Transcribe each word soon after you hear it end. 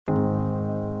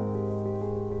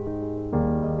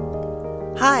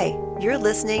Hi, you're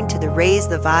listening to the Raise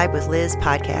the Vibe with Liz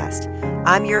podcast.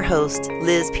 I'm your host,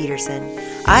 Liz Peterson.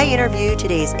 I interview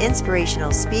today's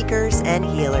inspirational speakers and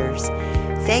healers.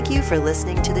 Thank you for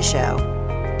listening to the show.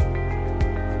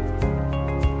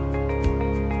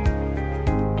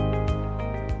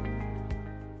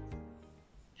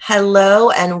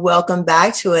 Hello and welcome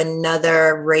back to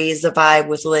another Raise the Vibe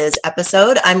with Liz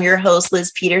episode. I'm your host,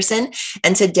 Liz Peterson,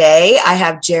 and today I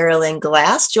have Geraldine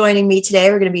Glass joining me today.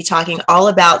 We're going to be talking all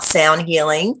about sound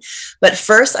healing, but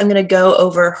first I'm going to go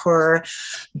over her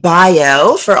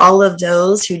bio for all of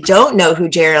those who don't know who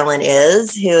Geraldine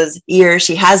is, whose ears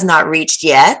she has not reached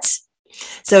yet.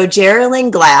 So Geraldine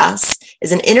Glass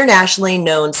is an internationally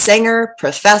known singer,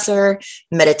 professor,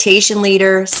 meditation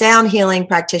leader, sound healing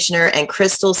practitioner, and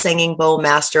crystal singing bowl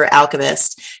master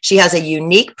alchemist. She has a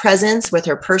unique presence with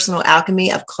her personal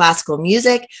alchemy of classical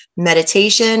music,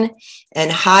 meditation, and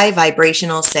high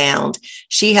vibrational sound.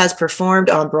 She has performed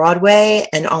on Broadway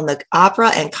and on the opera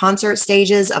and concert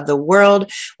stages of the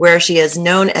world, where she is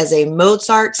known as a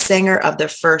Mozart singer of the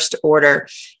first order.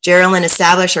 Geraldine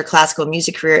established her classical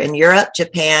music career in Europe,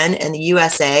 Japan, and the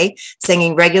USA,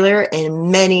 singing regular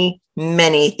in many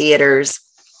theaters.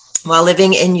 While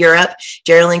living in Europe,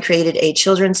 Geraldine created a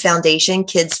children's foundation,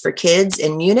 Kids for Kids,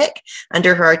 in Munich.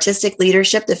 Under her artistic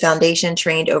leadership, the foundation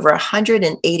trained over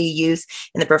 180 youth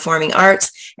in the performing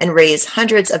arts and raised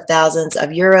hundreds of thousands of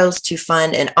euros to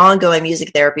fund an ongoing music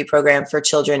therapy program for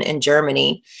children in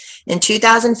Germany. In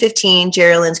 2015,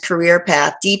 Geraldine's career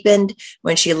path deepened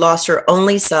when she lost her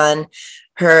only son,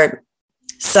 her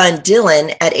son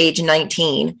Dylan, at age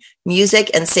 19. Music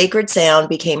and sacred sound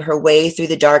became her way through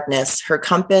the darkness, her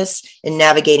compass in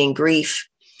navigating grief.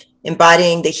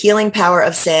 Embodying the healing power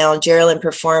of sound, Geraldine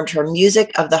performed her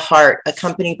Music of the Heart,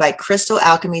 accompanied by crystal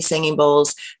alchemy singing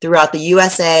bowls throughout the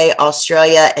USA,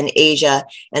 Australia, and Asia,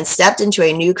 and stepped into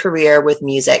a new career with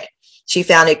music. She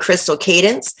founded Crystal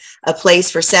Cadence, a place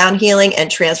for sound healing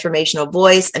and transformational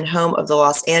voice, and home of the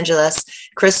Los Angeles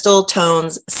Crystal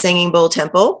Tones Singing Bowl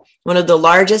Temple, one of the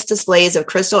largest displays of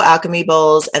crystal alchemy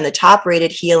bowls and the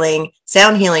top-rated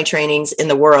sound healing trainings in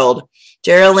the world.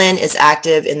 Geraldine is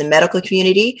active in the medical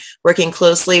community, working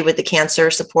closely with the cancer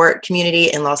support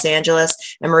community in Los Angeles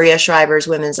and Maria Shriver's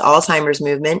Women's Alzheimer's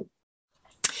Movement.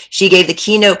 She gave the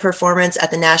keynote performance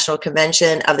at the National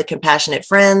Convention of the Compassionate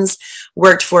Friends,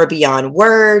 worked for Beyond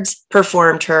Words,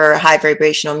 performed her high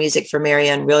vibrational music for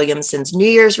Marianne Williamson's New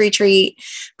Year's retreat,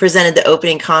 presented the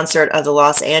opening concert of the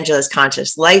Los Angeles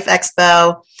Conscious Life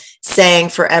Expo, sang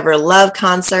Forever Love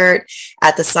concert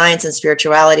at the Science and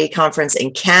Spirituality Conference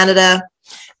in Canada,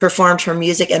 performed her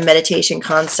music and meditation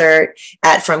concert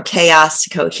at From Chaos to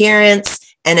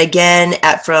Coherence, and again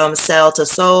at From Cell to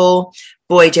Soul.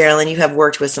 Boy, Geraldine, you have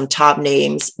worked with some top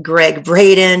names: Greg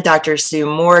Braden, Dr. Sue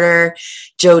Morter,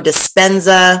 Joe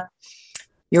Dispenza.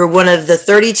 You're one of the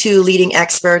 32 leading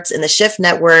experts in the Shift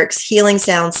Network's Healing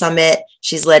Sound Summit.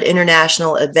 She's led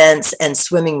international events and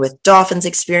Swimming with Dolphins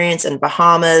experience in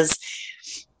Bahamas.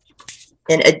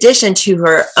 In addition to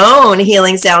her own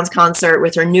Healing Sounds concert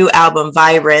with her new album,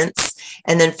 Vibrance,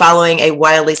 and then following a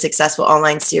wildly successful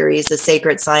online series, The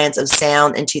Sacred Science of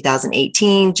Sound, in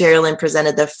 2018, Geraldine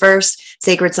presented the first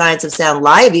Sacred Science of Sound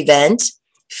live event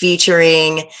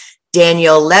featuring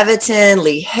Daniel Levitin,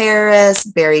 Lee Harris,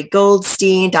 Barry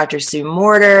Goldstein, Dr. Sue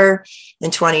Morter. In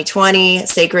 2020,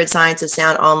 Sacred Science of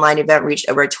Sound online event reached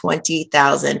over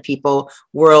 20,000 people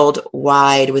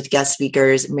worldwide, with guest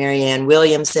speakers Marianne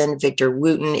Williamson, Victor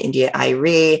Wooten, India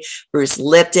Irie, Bruce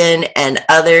Lipton, and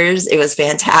others. It was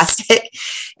fantastic.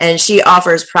 And she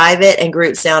offers private and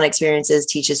group sound experiences,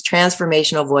 teaches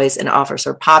transformational voice, and offers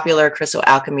her popular crystal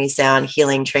alchemy sound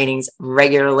healing trainings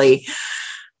regularly.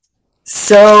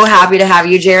 So happy to have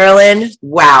you, Geraldine.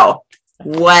 Wow.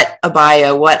 What a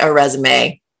bio. What a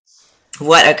resume.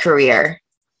 What a career.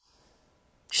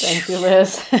 Thank you,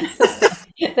 Liz.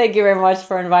 Thank you very much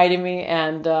for inviting me.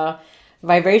 And sound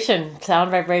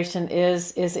vibration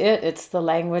is it. It's the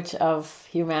language of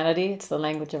humanity. It's the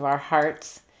language of our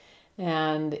hearts.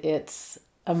 And it's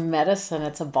a medicine.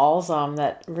 It's a balsam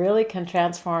that really can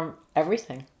transform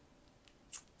everything.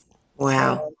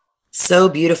 Wow. So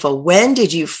beautiful. When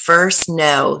did you first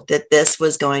know that this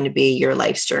was going to be your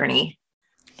life's journey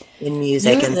in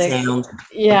music and sound?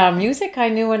 Yeah, music I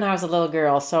knew when I was a little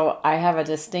girl. So I have a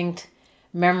distinct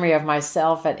memory of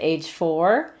myself at age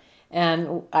 4.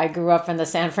 And I grew up in the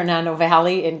San Fernando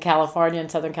Valley in California, in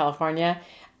Southern California.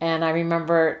 And I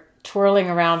remember twirling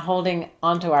around, holding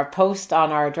onto our post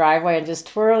on our driveway and just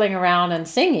twirling around and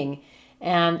singing.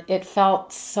 And it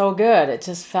felt so good.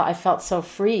 I felt so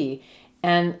free.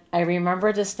 And I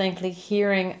remember distinctly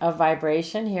hearing a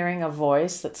vibration, hearing a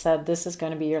voice that said, this is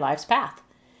going to be your life's path.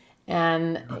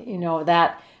 And,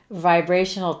 that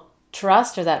vibrational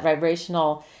trust or that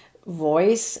vibrational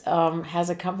voice has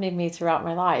accompanied me throughout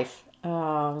my life.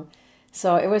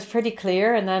 So it was pretty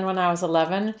clear. And then when I was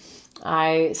 11,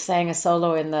 I sang a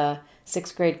solo in the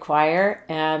sixth grade choir,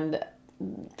 and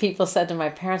people said to my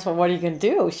parents, "Well, what are you going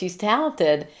to do? She's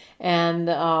talented." And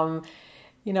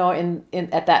in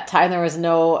at that time there was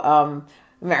no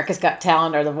America's Got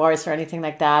Talent or The Voice or anything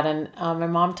like that. And my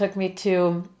mom took me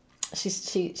to. She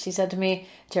said to me,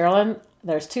 "Geraldine,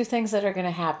 there's two things that are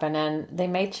going to happen, and they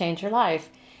may change your life."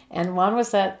 And one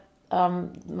was that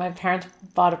my parents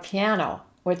bought a piano,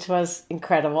 which was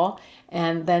incredible.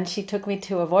 And then she took me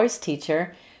to a voice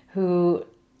teacher who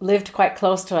lived quite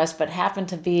close to us, but happened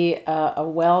to be a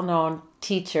well-known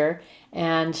teacher.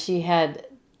 And she had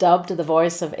dubbed the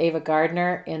voice of Ava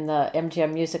Gardner in the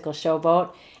MGM musical Showboat.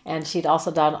 And she'd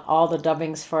also done all the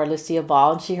dubbings for Lucille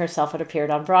Ball, and she herself had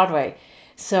appeared on Broadway.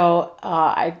 So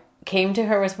I came to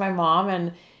her with my mom,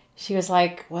 and she was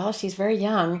like, "Well, she's very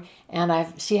young, and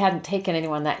she hadn't taken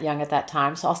anyone that young at that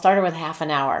time, so I'll start her with half an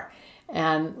hour."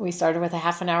 And we started with a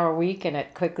half an hour a week, and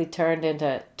it quickly turned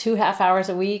into 2 half-hours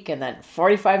a week, and then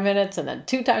 45 minutes, and then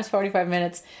 2 times 45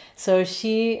 minutes. So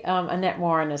she, Annette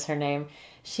Warren is her name,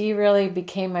 she really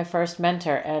became my first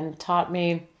mentor and taught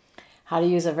me how to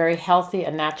use a very healthy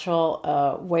and natural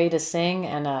way to sing,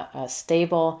 and a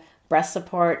stable breath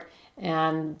support.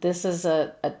 And this is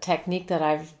a technique that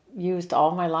I've used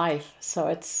all my life. So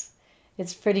it's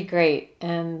pretty great.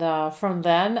 And from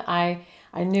then I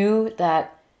knew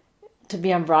that to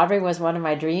be on Broadway was one of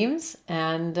my dreams.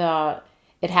 And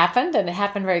it happened, and it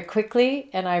happened very quickly.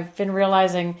 And I've been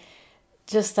realizing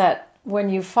just that when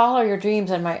you follow your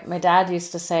dreams, and my dad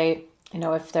used to say,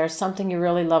 if there's something you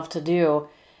really love to do,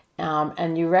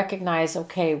 and you recognize,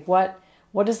 okay,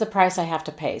 what is the price I have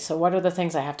to pay? So what are the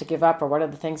things I have to give up, or what are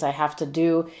the things I have to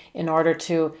do in order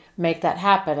to make that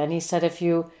happen? And he said, if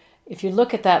you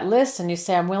look at that list and you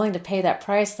say, "I'm willing to pay that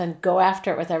price," then go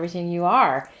after it with everything you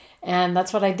are. And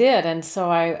that's what I did. And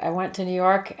so I went to New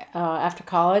York after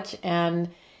college, and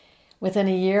within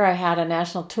a year I had a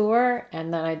national tour,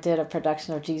 and then I did a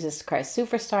production of Jesus Christ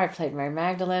Superstar. I played Mary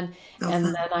Magdalene, and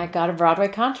then I got a Broadway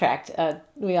contract.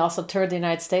 We also toured the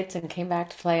United States and came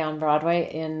back to play on Broadway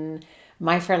in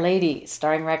My Fair Lady,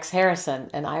 starring Rex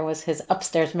Harrison, and I was his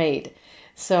upstairs maid.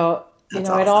 So That's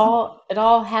it awesome.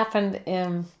 all happened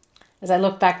as I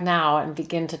look back now and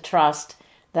begin to trust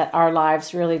that our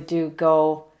lives really do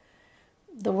go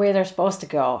the way they're supposed to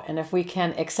go. And if we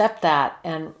can accept that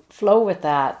and flow with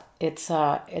that,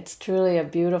 it's truly a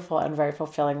beautiful and very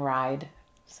fulfilling ride.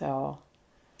 So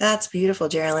That's beautiful,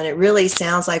 Geraldine. It really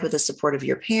sounds like with the support of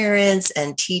your parents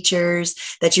and teachers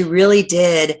that you really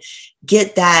did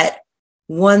get that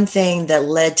one thing that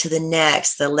led to the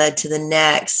next, that led to the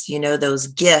next, those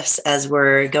gifts as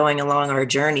we're going along our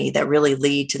journey that really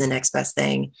lead to the next best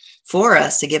thing for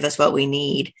us to give us what we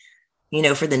need,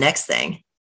 for the next thing.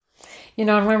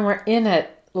 and when we're in it,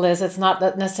 Liz, it's not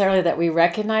that necessarily that we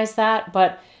recognize that,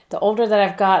 but the older that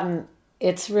I've gotten,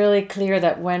 it's really clear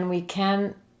that when we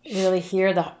can really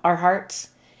hear our hearts,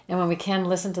 and when we can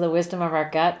listen to the wisdom of our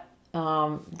gut,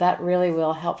 that really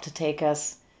will help to take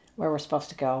us where we're supposed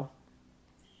to go.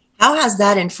 How has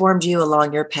that informed you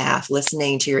along your path,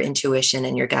 listening to your intuition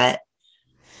and your gut?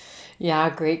 Yeah,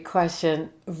 great question.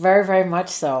 Very, very much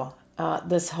so.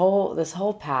 This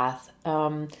whole path.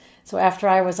 So after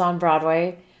I was on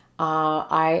Broadway,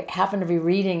 I happened to be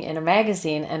reading in a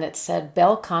magazine, and it said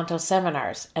Bel Canto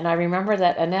seminars. And I remember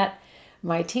that Annette,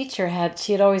 my teacher,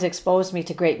 she had always exposed me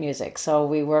to great music. So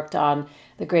we worked on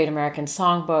the Great American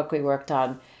Songbook. We worked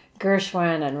on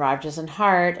Gershwin and Rodgers and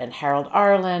Hart and Harold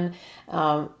Arlen,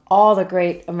 all the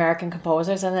great American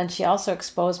composers. And then she also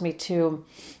exposed me to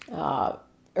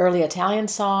early Italian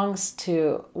songs,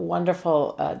 to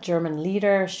wonderful German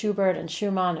lieder, Schubert and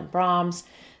Schumann and Brahms,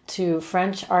 to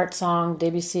French art song,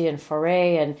 Debussy and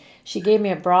Fauré. And she gave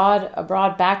me a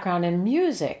broad background in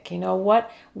music.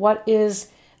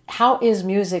 How is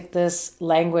music this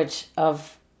language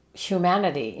of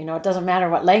humanity? It doesn't matter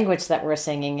what language that we're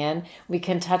singing in. We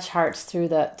can touch hearts through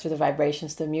the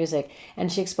vibrations, the music.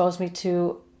 And she exposed me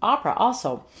to opera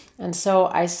also. And so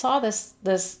I saw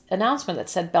this announcement that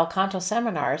said Bel Canto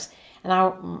seminars, and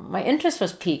my interest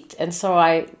was piqued. And so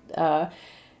I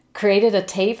created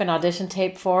an audition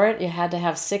tape for it. You had to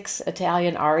have 6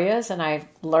 Italian arias, and I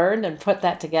learned and put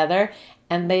that together,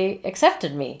 and they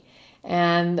accepted me.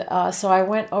 And so I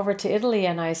went over to Italy,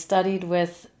 and I studied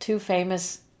with 2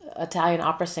 famous Italian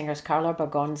opera singers, Carlo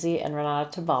Bergonzi and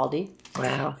Renata Tebaldi.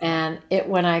 Wow. And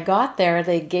when I got there,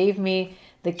 they gave me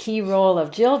the key role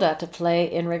of Gilda to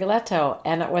play in Rigoletto,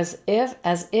 and it was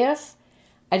as if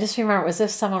I just remember it was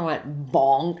as if someone went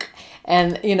bonk,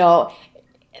 and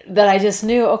that I just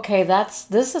knew, okay,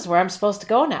 this is where I'm supposed to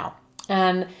go now.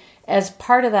 And as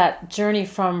part of that journey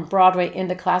from Broadway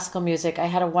into classical music, I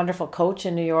had a wonderful coach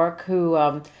in New York who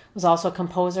was also a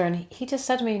composer, and he just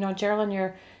said to me,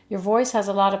 Geraldine, your voice has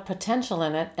a lot of potential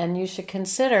in it, and you should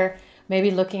consider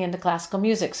maybe looking into classical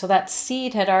music. So that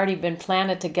seed had already been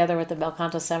planted together with the bel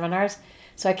canto seminars.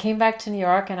 So I came back to New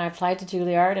York and I applied to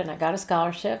Juilliard and I got a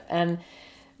scholarship and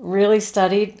really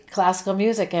studied classical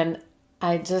music, and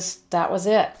that was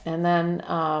it. And then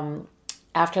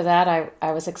after that,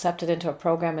 I was accepted into a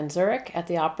program in Zurich at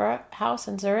the Opera House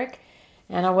in Zurich,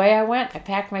 and away I went. I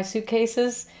packed my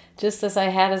suitcases just as I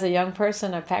had as a young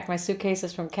person. I packed my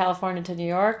suitcases from California to New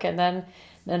York, and then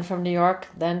from New York,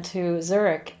 then to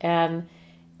Zurich. And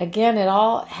again, it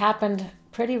all happened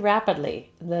pretty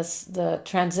rapidly. The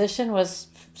transition was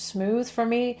smooth for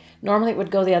me. Normally it would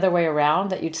go the other way around,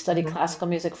 that you'd study classical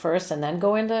music first and then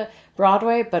go into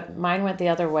Broadway, but mine went the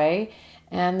other way.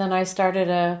 And then I started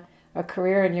a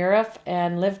career in Europe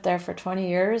and lived there for 20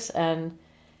 years, and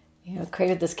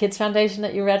created this kids foundation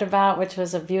that you read about, which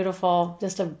was a beautiful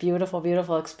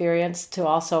experience to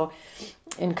also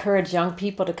encourage young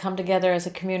people to come together as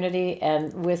a community,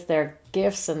 and with their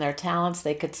gifts and their talents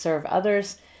they could serve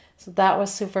others. So that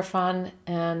was super fun,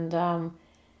 and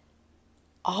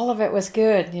all of it was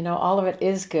good. All of it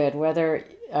is good, whether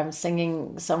I'm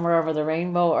singing Somewhere Over the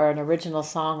Rainbow or an original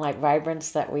song like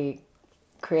Vibrance that we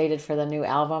created for the new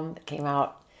album that came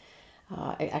out.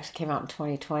 It actually came out in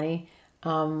 2020.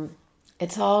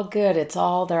 It's all good.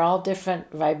 They're all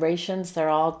different vibrations. They're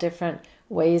all different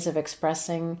ways of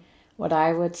expressing what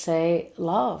I would say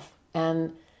love.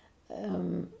 And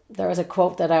there was a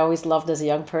quote that I always loved as a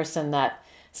young person that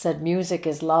said, music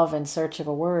is love in search of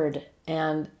a word.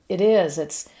 And it is.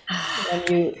 It's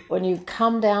when you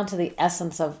come down to the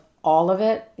essence of all of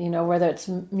it, whether it's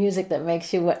music that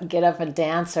makes you get up and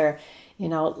dance, or,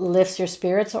 lifts your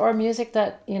spirits, or music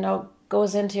that,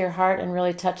 goes into your heart and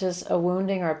really touches a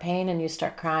wounding or a pain and you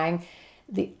start crying.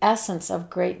 The essence of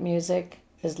great music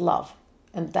is love.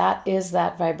 And that is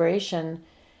that vibration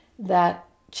that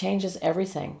changes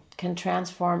everything, can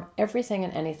transform everything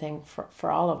and anything for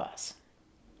all of us.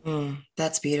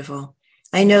 That's beautiful.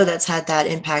 I know that's had that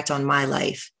impact on my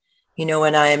life.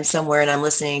 When I'm somewhere and I'm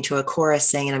listening to a chorus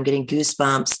sing and I'm getting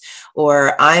goosebumps,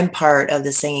 or I'm part of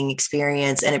the singing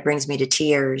experience and it brings me to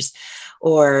tears,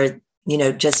 or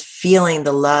just feeling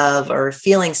the love, or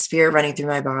feeling spirit running through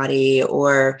my body,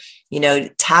 or,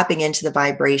 tapping into the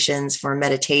vibrations for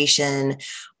meditation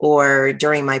or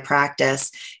during my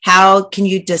practice. How can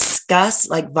you discuss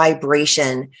like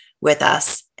vibration with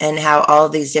us, and how all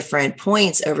these different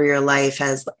points over your life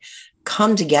has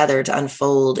come together to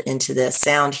unfold into this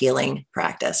sound healing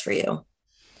practice for you?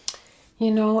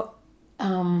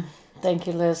 Thank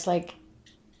you, Liz. Like,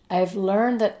 I've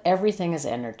learned that everything is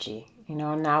energy.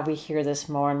 Now we hear this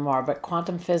more and more, but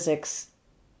quantum physics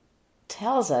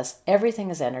tells us everything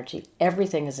is energy,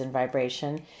 everything is in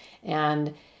vibration,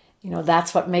 and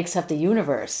that's what makes up the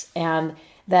universe. And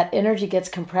that energy gets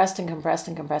compressed and compressed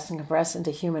and compressed and compressed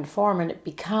into human form, and it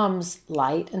becomes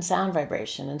light and sound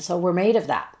vibration. And so we're made of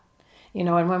that.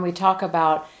 And when we talk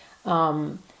about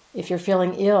if you're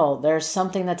feeling ill, there's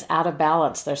something that's out of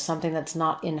balance, there's something that's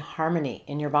not in harmony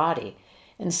in your body.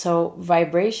 And so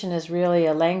vibration is really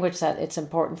a language that it's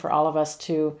important for all of us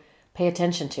to pay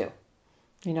attention to.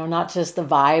 Not just the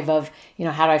vibe of,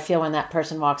 how do I feel when that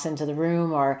person walks into the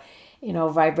room, or,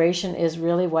 vibration is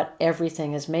really what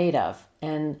everything is made of.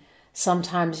 And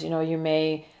sometimes, you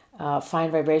may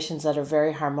find vibrations that are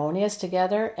very harmonious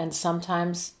together. And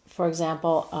sometimes, for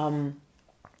example,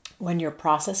 when you're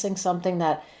processing something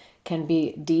that can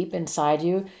be deep inside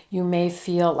you, you may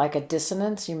feel like a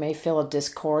dissonance, you may feel a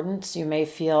discordance, you may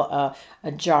feel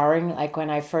a jarring. Like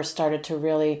when I first started to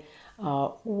really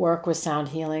work with sound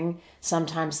healing,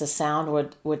 sometimes the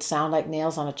sound would sound like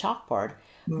nails on a chalkboard.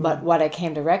 But what I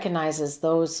came to recognize is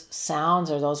those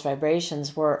sounds or those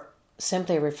vibrations were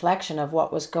simply a reflection of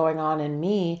what was going on in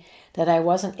me that I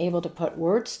wasn't able to put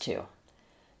words to.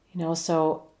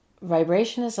 So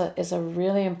vibration is a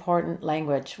really important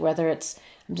language. Whether it's,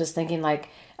 I'm just thinking, like,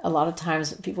 a lot of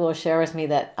times people will share with me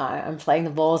that I'm playing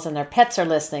the bowls and their pets are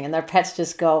listening, and their pets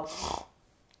just go,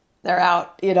 they're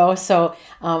out, so,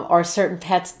 or certain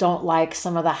pets don't like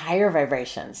some of the higher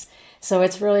vibrations. So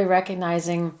it's really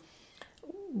recognizing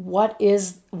what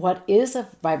is a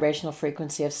vibrational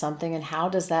frequency of something, and how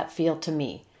does that feel to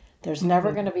me? There's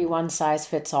never going to be one size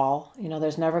fits all.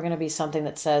 There's never going to be something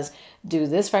that says, do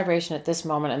this vibration at this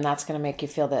moment, and that's going to make you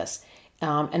feel this.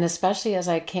 And especially as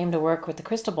I came to work with the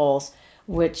crystal bowls,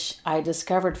 which I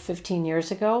discovered 15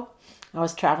 years ago, I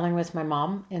was traveling with my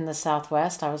mom in the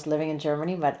Southwest. I was living in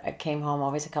Germany, but I came home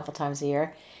always a couple times a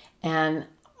year. And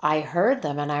I heard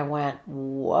them and I went,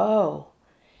 whoa.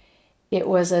 It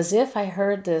was as if I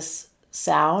heard this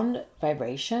sound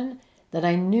vibration that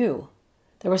I knew.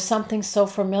 There was something so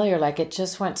familiar, like it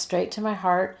just went straight to my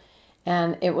heart.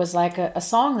 And it was like a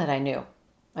song that I knew.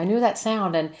 I knew that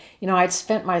sound. And, I'd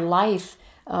spent my life,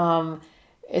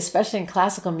 especially in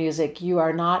classical music, you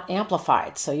are not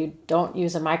amplified. So you don't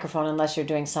use a microphone unless you're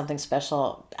doing something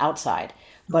special outside.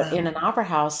 But in Wow. an opera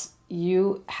house,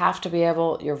 you have to be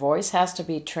able, your voice has to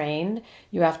be trained.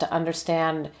 You have to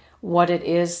understand what it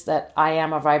is that I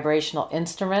am a vibrational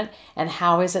instrument and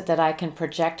how is it that I can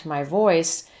project my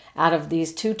voice out of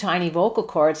these two tiny vocal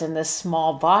cords in this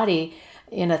small body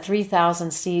in a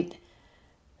 3,000 seat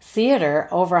theater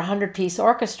over a 100-piece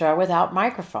orchestra without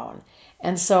microphone.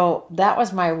 And so that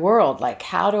was my world. Like,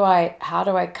 how do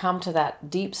I come to that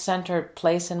deep centered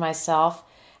place in myself?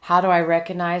 How do I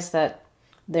recognize that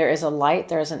there is a light,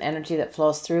 there is an energy that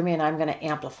flows through me, and I'm going to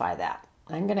amplify that.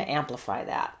 I'm going to amplify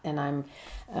that.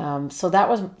 And so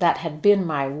that had been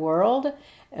my world.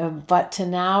 But to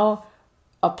now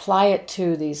apply it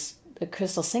to the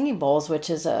crystal singing bowls, which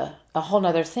is a whole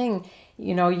nother thing,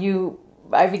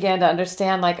 I began to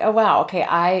understand, like, oh wow, okay,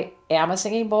 I am a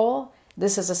singing bowl.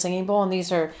 This is a singing bowl, and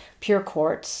these are pure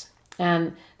quartz.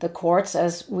 And the quartz,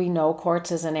 as we know,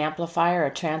 quartz is an amplifier,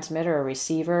 a transmitter, a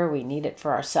receiver. We need it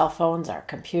for our cell phones, our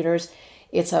computers.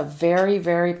 It's a very,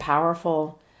 very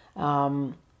powerful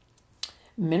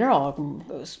mineral,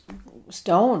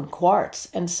 stone, quartz.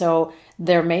 And so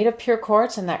they're made of pure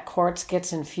quartz, and that quartz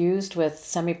gets infused with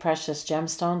semi-precious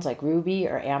gemstones like ruby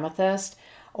or amethyst,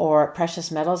 or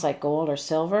precious metals like gold or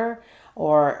silver,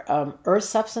 or earth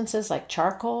substances like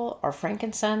charcoal or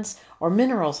frankincense, or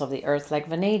minerals of the earth like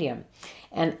vanadium.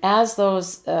 And as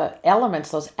those elements,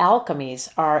 those alchemies,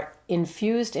 are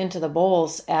infused into the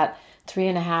bowls at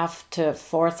 3,500 to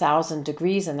 4,000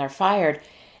 degrees and they're fired,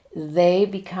 they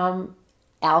become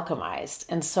alchemized.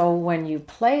 And so when you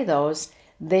play those,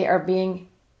 they are being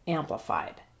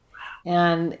amplified.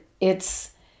 And they've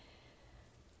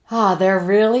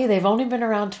only been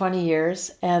around 20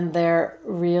 years, and they're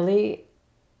really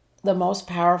the most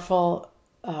powerful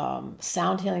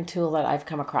sound healing tool that I've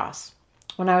come across.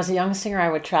 When I was a young singer, I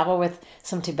would travel with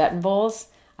some Tibetan bowls.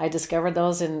 I discovered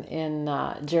those in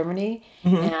Germany,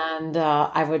 Mhm. and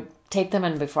I would take them,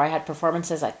 and before I had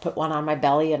performances, I'd put one on my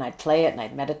belly and I'd play it and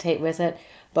I'd meditate with it.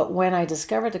 But when I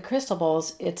discovered the crystal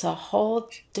bowls, it's a whole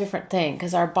different thing,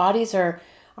 because our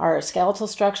skeletal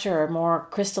structure are more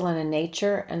crystalline in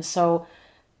nature, and so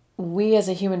we as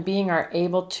a human being are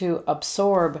able to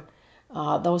absorb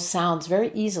those sounds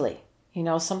very easily.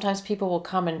 Sometimes people will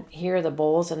come and hear the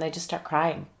bowls and they just start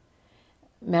crying,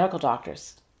 medical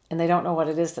doctors, and they don't know what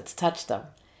it is that's touched them.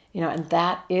 And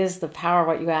that is the power,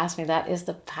 what you asked me, that is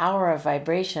the power of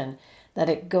vibration, that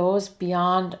it goes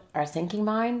beyond our thinking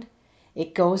mind.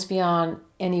 It goes beyond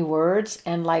any words,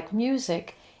 and like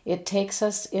music, it takes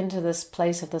us into this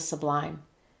place of the sublime,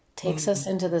 takes us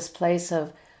Mhm. into this place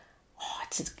of, oh,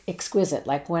 it's exquisite,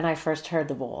 like when I first heard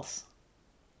the bowls.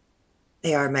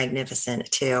 They are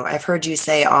magnificent too. I've heard you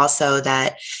say also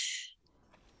that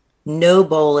no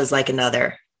bowl is like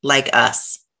another, like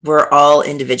us. We're all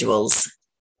individuals,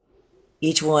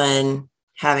 each one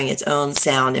having its own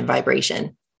sound and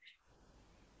vibration.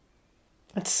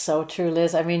 It's so true,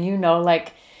 Liz. I mean,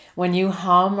 like when you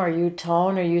hum or you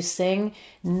tone or you sing,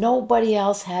 nobody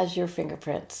else has your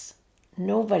fingerprints.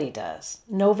 Nobody does.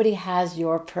 Nobody has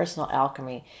your personal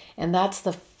alchemy. And that's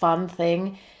the fun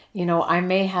thing. I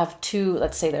may have two,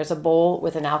 let's say there's a bowl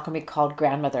with an alchemy called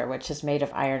grandmother, which is made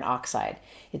of iron oxide.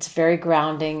 It's very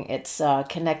grounding. It's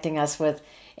connecting us with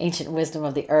ancient wisdom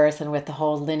of the earth and with the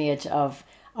whole lineage of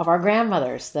our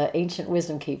grandmothers, the ancient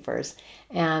wisdom keepers.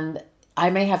 And I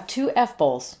may have two F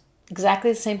bowls,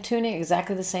 exactly the same tuning,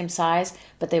 exactly the same size,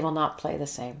 but they will not play the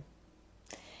same.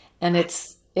 And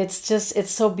it's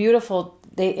so beautiful.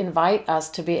 They invite us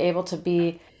to be able to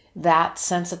be that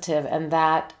sensitive, and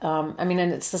that and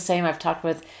it's the same. I've talked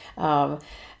with um,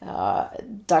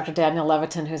 Dr. Daniel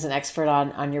Levitin, who's an expert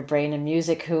on your brain and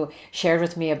music, who shared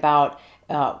with me about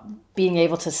being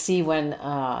able to see when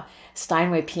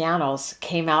Steinway pianos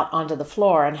came out onto the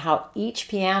floor, and how each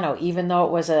piano, even though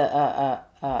it was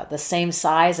the same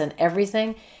size and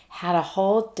everything, had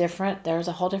there was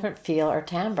a whole different feel or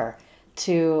timbre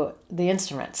to the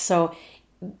instruments. So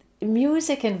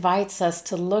music invites us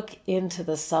to look into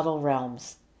the subtle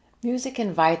realms. Music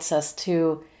invites us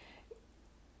to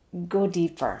go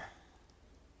deeper.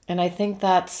 And I think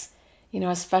that's,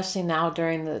 especially now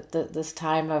during this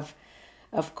time of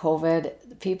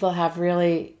COVID, people have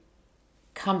really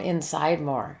come inside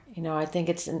more. I think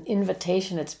it's an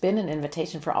invitation. It's been an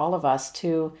invitation for all of us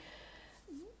to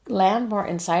land more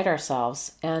inside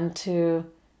ourselves and to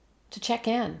check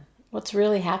in. What's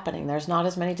really happening? There's not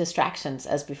as many distractions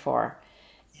as before.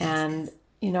 Yes.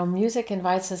 And, music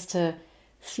invites us to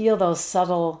feel those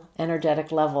subtle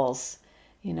energetic levels.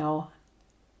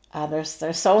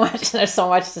 There's so much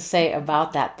to say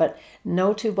about that, but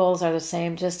no two bowls are the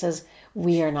same, just as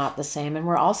we are not the same, and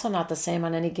we're also not the same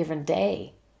on any given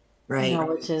day. Right.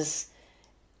 Which is,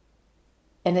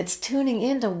 and it's tuning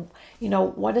into,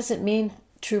 what does it mean,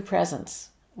 true presence?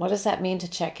 What does that mean to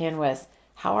check in with?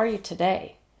 How are you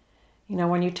today?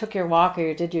 When you took your walk or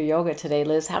you did your yoga today,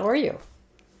 Liz, how are you?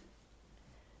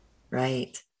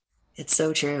 Right. It's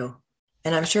so true.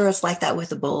 And I'm sure it's like that with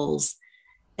the bowls.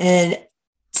 And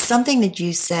something that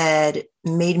you said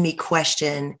made me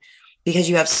question, because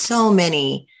you have so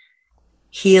many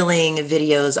healing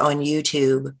videos on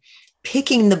YouTube,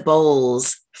 picking the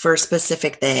bowls for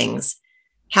specific things.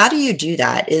 How do you do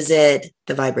that? Is it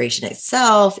the vibration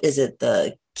itself? Is it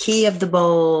the key of the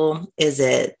bowl? Is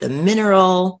it the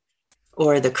mineral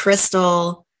or the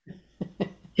crystal?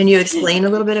 Can you explain a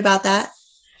little bit about that?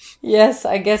 Yes,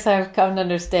 I guess I've come to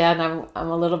understand. I'm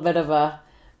a little bit of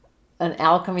an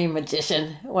alchemy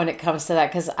magician when it comes to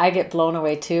that, because I get blown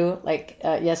away too. Like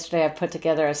yesterday, I put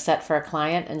together a set for a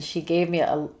client, and she gave me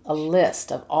a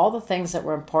list of all the things that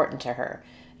were important to her.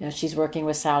 She's working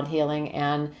with sound healing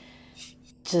and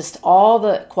just all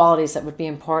the qualities that would be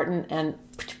important. And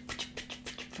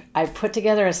I put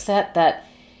together a set that,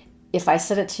 if I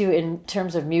said it to you in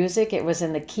terms of music, it was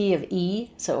in the key of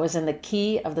E. So it was in the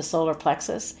key of the solar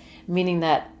plexus, meaning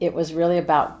that it was really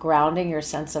about grounding your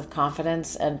sense of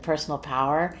confidence and personal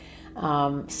power,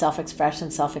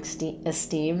 self-expression,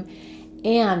 self-esteem.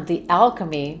 And the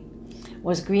alchemy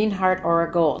was green heart aura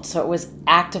gold. So it was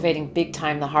activating big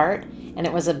time the heart. And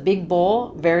it was a big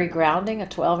bowl, very grounding, a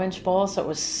 12-inch bowl. So it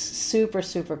was super,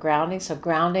 super grounding. So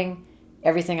grounding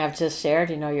everything I've just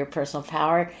shared, your personal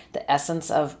power, the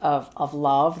essence of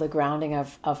love, the grounding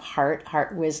of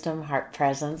heart wisdom, heart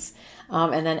presence,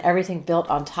 and then everything built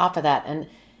on top of that. And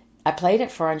I played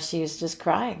it for her, and she was just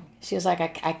crying. She was like,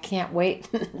 I can't wait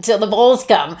until the bowls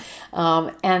come.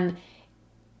 And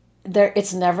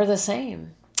it's never the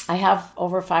same. I have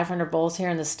over 500 bowls here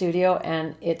in the studio,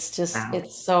 and it's just, wow.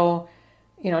 It's so,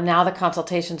 now the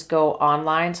consultations go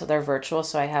online, so they're virtual.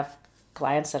 So I have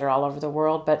clients that are all over the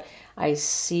world, but I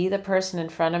see the person in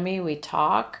front of me. We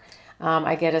talk.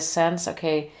 I get a sense.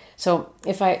 Okay, so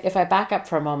if I back up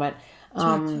for a moment,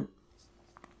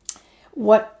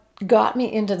 what got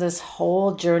me into this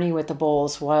whole journey with the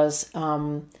bowls was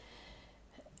I've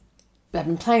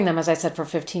been playing them, as I said, for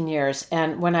 15 years.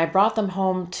 And when I brought them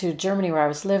home to Germany, where I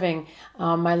was living,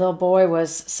 my little boy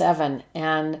was 7,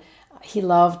 and he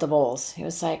loved the bowls. He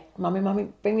was like, Mommy,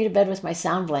 bring me to bed with my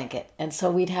sound blanket. And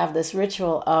so we'd have this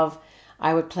ritual of,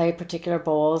 I would play particular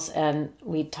bowls, and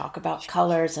we'd talk about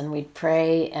colors, and we'd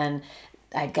pray, and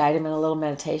I'd guide him in a little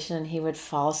meditation, and he would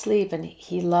fall asleep. And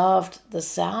he loved the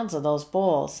sounds of those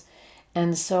bowls.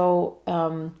 And so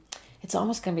it's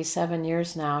almost going to be 7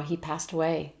 years now. He passed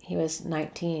away. He was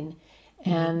 19.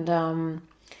 Mm-hmm. And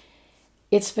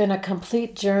it's been a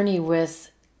complete journey with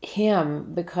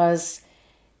him, because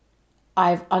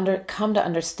I've come to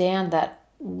understand that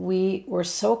we were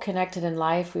so connected in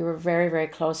life. We were very, very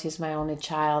close. He's my only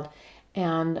child.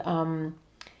 And on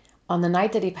the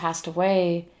night that he passed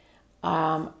away,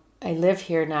 I live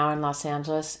here now in Los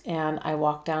Angeles, and I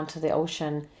walked down to the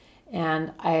ocean,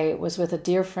 and I was with a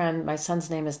dear friend. My son's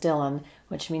name is Dylan,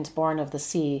 which means born of the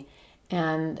sea.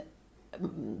 And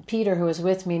Peter, who was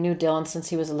with me, knew Dylan since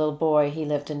he was a little boy. He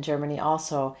lived in Germany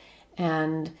also.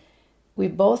 And we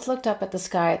both looked up at the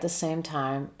sky at the same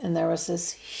time, and there was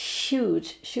this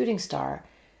huge shooting star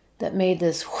that made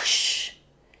this whoosh.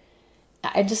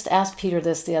 I just asked Peter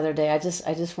this the other day. I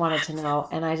just wanted to know.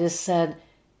 And I just said,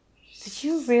 did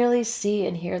you really see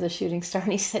and hear the shooting star?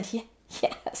 And he said, yeah,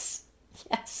 yes.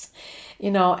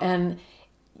 And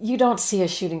you don't see a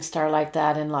shooting star like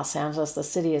that in Los Angeles. The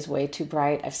city is way too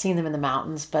bright. I've seen them in the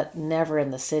mountains, but never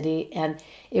in the city. And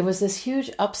it was this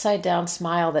huge upside down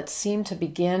smile that seemed to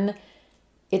begin.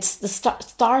 The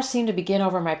star seemed to begin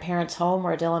over my parents' home,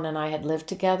 where Dylan and I had lived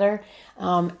together,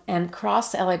 and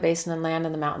cross the LA basin and land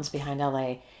in the mountains behind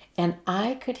LA. And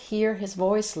I could hear his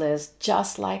voice, Liz,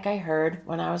 just like I heard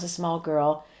when I was a small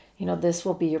girl, this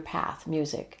will be your path,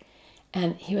 music.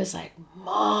 And he was like,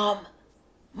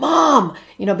 Mom,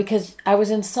 because I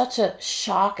was in such a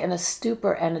shock and a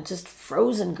stupor and a just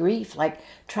frozen grief, like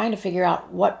trying to figure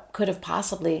out what could have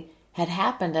possibly had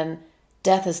happened. And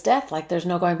death is death. Like, there's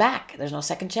no going back. There's no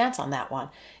second chance on that one.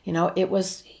 It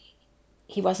was,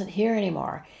 he wasn't here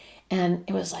anymore. And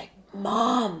it was like,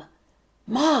 Mom,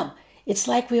 Mom, it's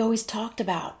like we always talked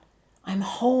about. I'm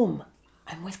home.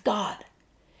 I'm with God.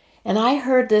 And I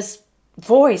heard this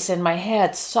voice in my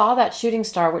head, saw that shooting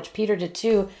star, which Peter did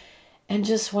too, and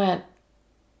just went,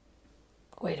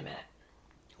 wait a minute,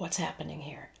 what's happening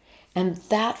here? And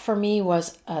that for me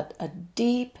was a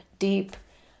deep, deep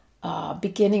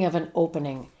beginning of an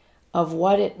opening of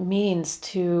what it means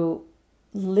to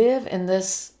live in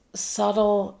this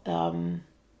subtle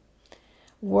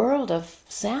world of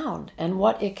sound and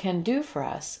what it can do for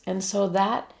us. And so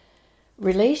that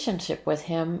relationship with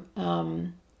him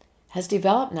has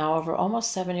developed now over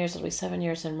almost 7 years. It'll be 7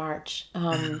 years in March.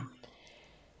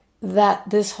 That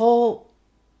this whole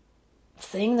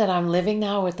thing that I'm living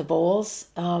now with the bowls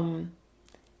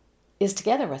is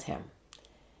together with him.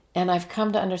 And I've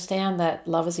come to understand that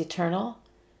love is eternal.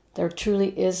 There truly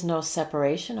is no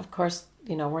separation. Of course,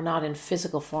 we're not in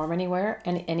physical form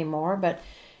anymore, but,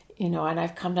 and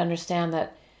I've come to understand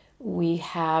that we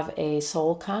have a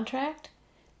soul contract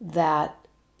that,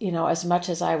 as much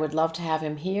as I would love to have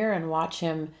him here and watch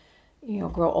him,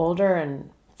 grow older and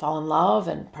fall in love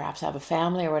and perhaps have a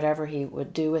family or whatever he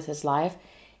would do with his life,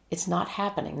 it's not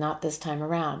happening, not this time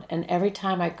around. And every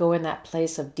time I go in that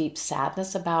place of deep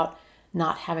sadness about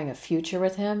not having a future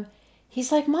with him,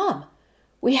 he's like, Mom,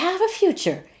 we have a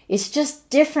future. It's just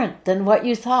different than what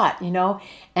you thought,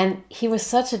 And he was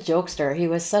such a jokester. He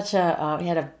was he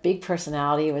had a big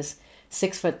personality. He was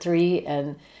 6'3"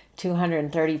 and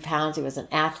 230 pounds. He was an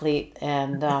athlete.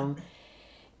 And,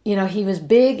 he was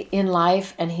big in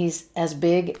life, and he's as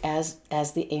big as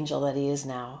the angel that he is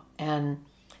now. And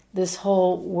this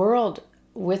whole world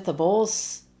with the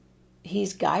bowls,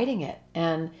 he's guiding it.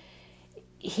 And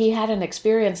he had an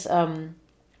experience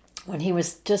when he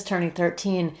was just turning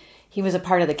 13. He was a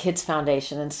part of the Kids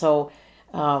Foundation. And so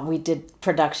we did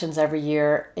productions every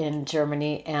year in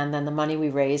Germany. And then the money we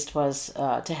raised was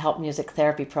to help music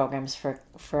therapy programs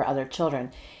for other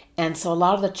children. And so a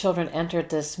lot of the children entered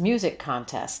this music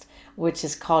contest, which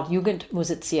is called Jugend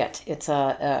musiziert. It's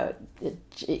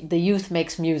the youth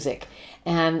makes music.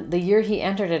 And the year he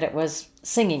entered it, it was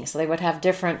singing. So they would have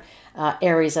different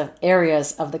areas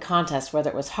of the contest, whether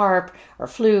it was harp or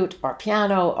flute or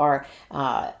piano or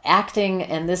acting.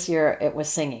 And this year it was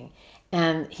singing.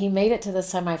 And he made it to the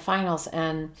semifinals.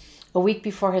 And a week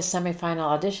before his semifinal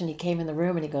audition, he came in the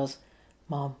room and he goes,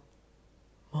 Mom,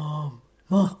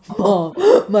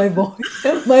 my voice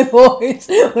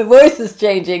is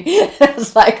changing.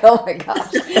 It's like, oh my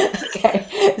gosh. Okay.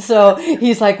 So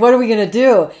he's like, what are we going to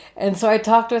do? And so I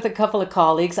talked with a couple of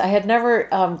colleagues. I had never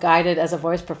guided as a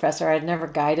voice professor. I had never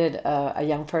guided a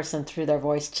young person through their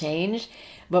voice change.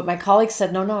 But my colleagues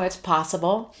said, no, it's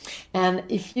possible. And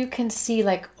if you can see,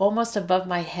 like almost above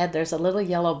my head, there's a little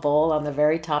yellow bowl on the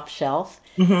very top shelf.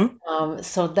 Mm-hmm.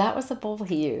 So that was the bowl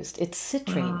he used. It's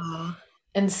citrine. Oh.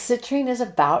 And citrine is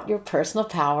about your personal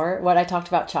power. What I talked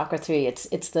about chakra 3,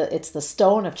 it's the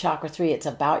stone of chakra 3. It's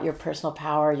about your personal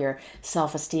power, your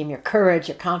self-esteem, your courage,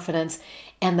 your confidence.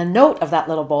 And the note of that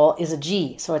little bowl is a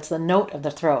G. So it's the note of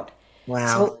the throat. Wow.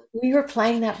 So we were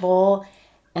playing that bowl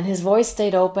and his voice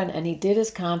stayed open and he did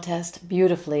his contest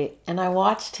beautifully. And I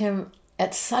watched him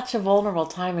at such a vulnerable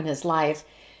time in his life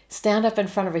stand up in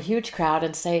front of a huge crowd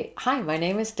and say, hi, my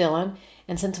name is Dylan.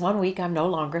 And since 1 week, I'm no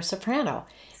longer soprano.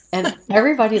 And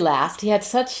everybody laughed. He had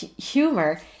such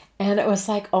humor. And it was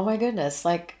like, oh my goodness,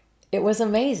 like it was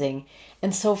amazing.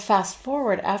 And so fast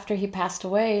forward after he passed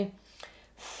away,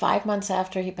 5 months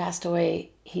after he passed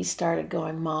away, he started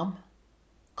going, Mom,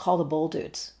 call the bowl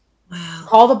dudes. Wow.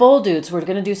 Call the bowl dudes. We're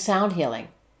going to do sound healing.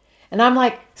 And I'm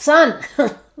like, son,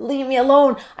 leave me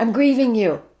alone. I'm grieving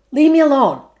you. Leave me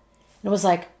alone. And it was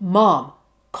like, Mom,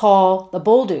 call the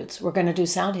bowl dudes. We're going to do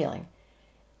sound healing.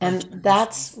 And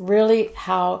that's really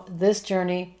how this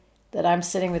journey that I'm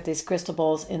sitting with these crystal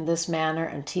bowls in this manner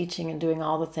and teaching and doing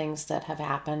all the things that have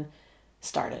happened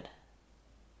started.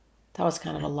 That was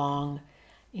kind of a long,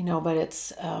 but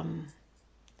it's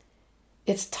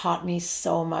taught me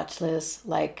so much, Liz,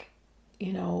 like,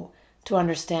 to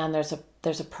understand there's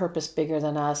a purpose bigger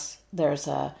than us. There's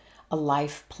a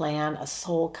life plan, a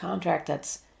soul contract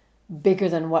that's bigger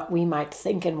than what we might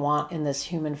think and want in this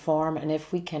human form. And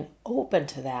if we can open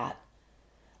to that,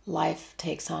 life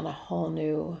takes on a whole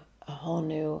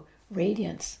new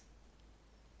radiance.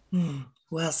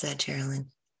 Well said, Geraldine.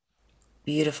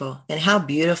 Beautiful. And how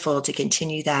beautiful to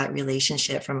continue that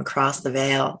relationship from across the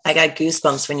veil. I got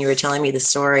goosebumps when you were telling me the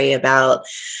story about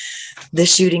the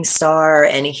shooting star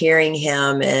and hearing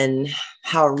him and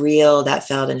how real that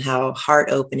felt and how heart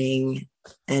opening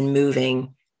and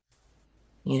moving.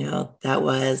 That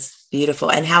was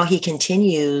beautiful. And how he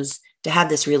continues to have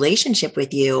this relationship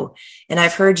with you. And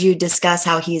I've heard you discuss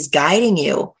how he's guiding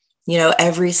you,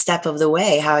 every step of the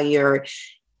way, how you're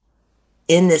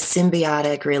in this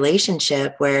symbiotic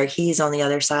relationship where he's on the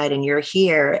other side and you're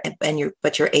here,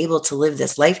 but you're able to live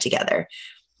this life together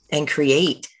and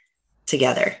create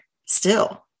together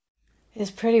still.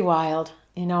 It's pretty wild,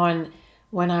 and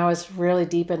when I was really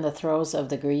deep in the throes of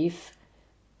the grief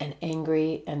and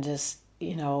angry and just,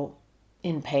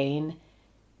 in pain,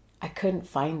 I couldn't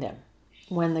find him.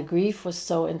 When the grief was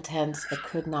so intense, I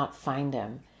could not find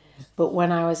him. But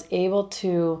when I was able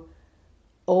to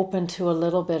open to a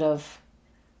little bit of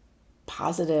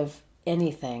positive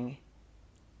anything,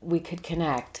 we could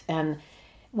connect. And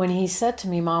when he said to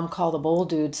me, Mom, call the bowl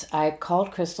dudes, I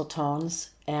called Crystal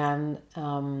Tones and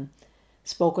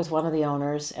spoke with one of the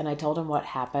owners, and I told him what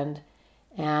happened.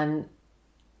 And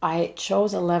I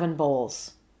chose 11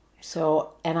 bowls.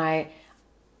 So, and I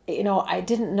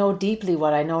didn't know deeply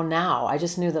what I know now. I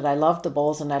just knew that I loved the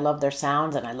bowls and I loved their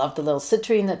sounds and I loved the little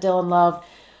citrine that Dylan loved.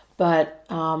 But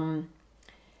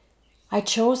I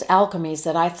chose alchemies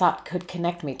that I thought could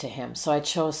connect me to him. So I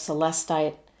chose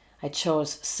celestite, I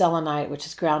chose selenite, which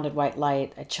is grounded white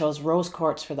light. I chose rose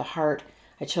quartz for the heart.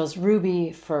 I chose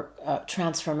ruby for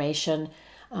transformation.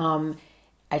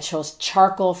 I chose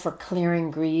charcoal for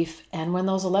clearing grief. And when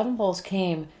those 11 bowls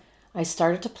came, I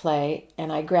started to play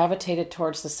and I gravitated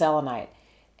towards the selenite.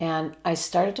 And I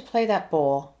started to play that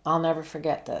bowl. I'll never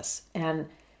forget this. And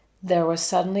there was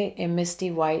suddenly a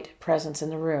misty white presence in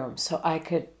the room. So I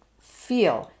could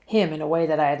feel him in a way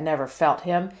that I had never felt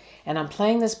him. And I'm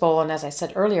playing this bowl, and as I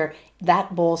said earlier,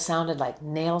 that bowl sounded like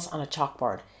nails on a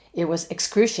chalkboard. It was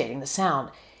excruciating, the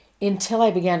sound, until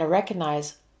I began to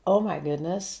recognize, oh my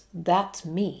goodness, that's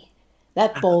me.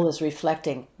 That bowl is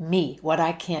reflecting me, what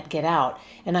I can't get out.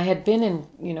 And I had been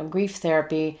in, grief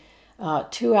therapy,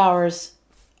 2 hours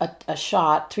a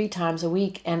shot, 3 times a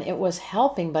week, and it was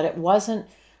helping, but it wasn't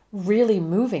really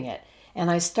moving it. And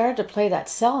I started to play that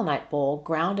selenite bowl,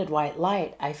 grounded white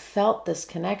light. I felt this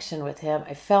connection with him.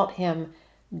 I felt him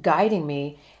guiding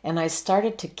me. And I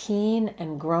started to keen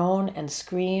and groan and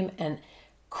scream and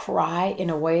cry in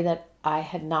a way that I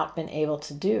had not been able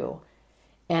to do.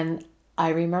 And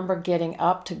I remember getting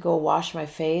up to go wash my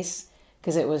face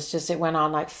because it went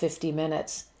on like 50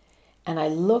 minutes. And I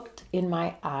looked in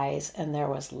my eyes and there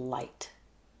was light.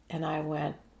 And I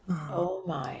went, oh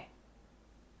my,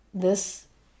 this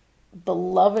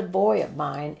beloved boy of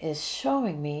mine is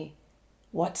showing me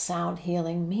what sound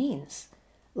healing means.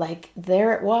 Like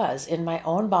there it was in my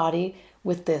own body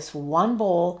with this one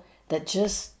bowl that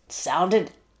just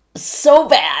sounded so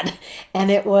bad. And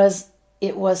it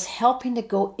was helping to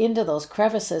go into those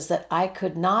crevices that I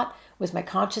could not with my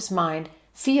conscious mind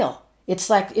feel. It's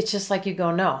just like you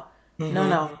go, no,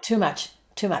 no, too much.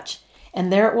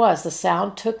 And there it was. The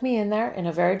sound took me in there in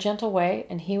a very gentle way,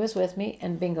 and he was with me,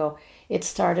 and bingo, it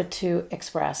started to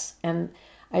express. And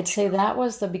I'd say that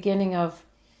was the beginning of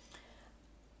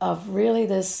really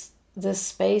this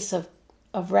space of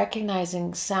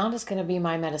recognizing sound is going to be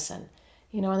my medicine.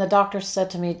 And the doctor said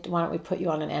to me, why don't we put you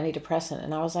on an antidepressant?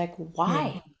 And I was like,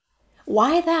 why?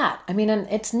 Why that? I mean, and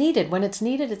it's needed. When it's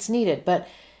needed, it's needed. But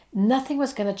nothing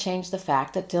was going to change the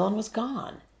fact that Dylan was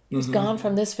gone. He was gone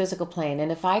from this physical plane.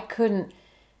 And if I couldn't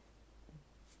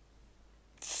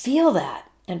feel that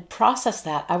and process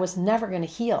that, I was never going to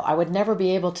heal. I would never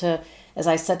be able to, as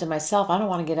I said to myself, I don't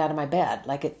want to get out of my bed.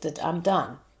 I'm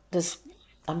done.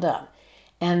 I'm done.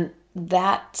 And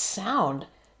that sound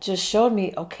just showed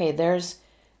me, okay, there's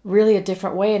really a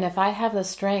different way. And if I have the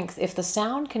strength, if the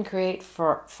sound can create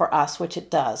for us, which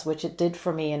it does, which it did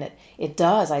for me, and it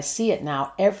does, I see it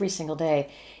now every single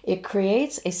day, it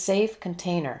creates a safe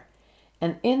container.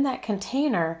 And in that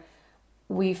container,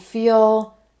 we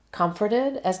feel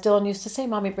comforted. As Dylan used to say,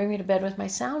 Mommy, bring me to bed with my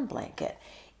sound blanket.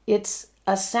 It's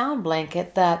a sound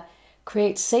blanket that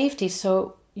creates safety.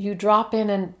 So you drop in,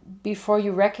 and before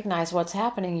you recognize what's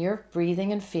happening, you're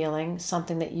breathing and feeling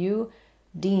something that you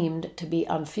deemed to be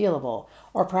unfeelable.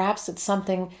 Or perhaps it's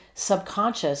something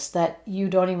subconscious that you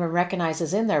don't even recognize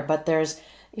is in there, but there's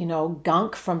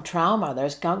gunk from trauma,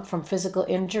 there's gunk from physical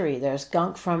injury, there's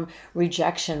gunk from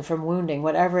rejection, from wounding,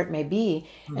 whatever it may be.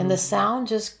 And the sound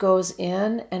just goes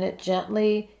in and it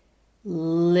gently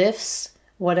lifts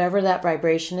whatever that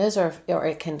vibration is, or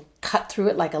it can cut through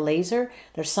it like a laser.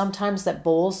 There's sometimes that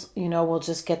bowls, will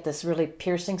just get this really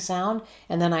piercing sound,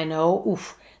 and then I know,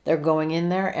 oof, they're going in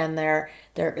there and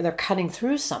they're cutting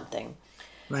through something.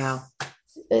 Wow.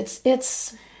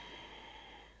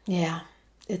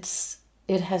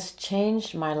 It has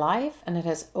changed my life, and it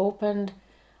has opened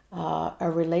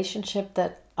a relationship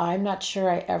that I'm not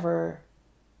sure I ever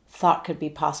thought could be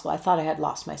possible. I thought I had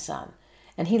lost my son.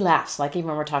 And he laughs, like even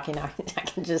when we're talking now,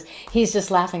 he's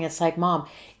just laughing. It's like, Mom,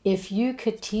 if you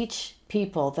could teach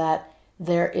people that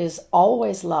there is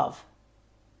always love,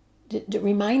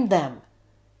 remind them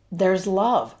there's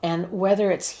love. And whether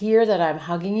it's here that I'm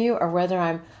hugging you or whether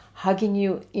I'm hugging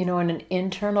you, in an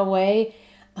internal way,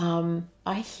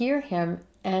 I hear him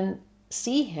and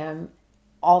see him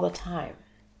all the time.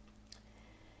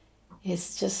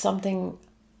 It's just something,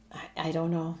 I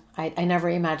don't know. I never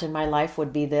imagined my life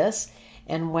would be this.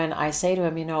 And when I say to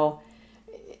him,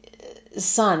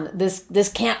 son,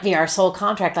 this can't be our soul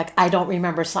contract. Like, I don't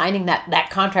remember signing that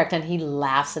contract. And he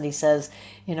laughs and he says,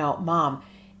 Mom,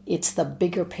 it's the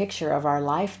bigger picture of our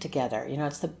life together.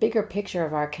 It's the bigger picture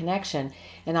of our connection.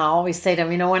 And I always say to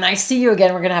him, when I see you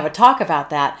again, we're going to have a talk about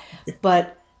that.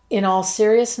 But in all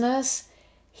seriousness,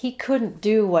 he couldn't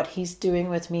do what he's doing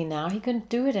with me now. He couldn't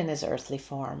do it in his earthly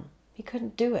form. He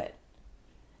couldn't do it.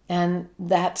 And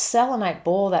that selenite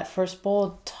bowl, that first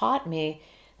bowl, taught me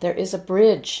there is a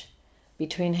bridge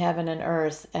between heaven and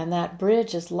earth, and that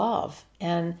bridge is love.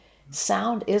 And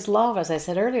sound is love, as I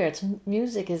said earlier. It's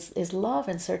music is love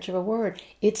in search of a word.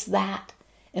 It's that.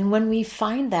 And when we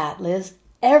find that, Liz,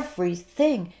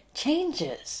 everything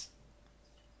changes.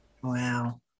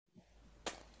 Wow.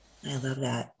 I love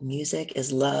that. Music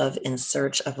is love in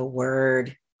search of a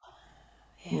word.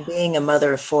 Yeah. Being a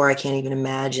mother of 4, I can't even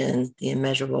imagine the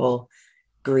immeasurable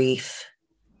grief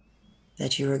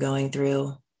that you were going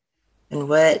through. And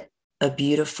what a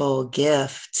beautiful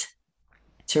gift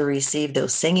to receive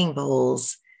those singing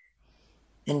bowls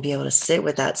and be able to sit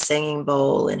with that singing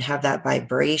bowl and have that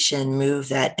vibration move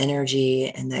that energy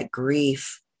and that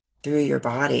grief through your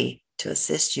body to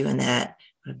assist you in that.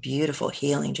 What a beautiful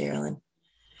healing, Geraldine.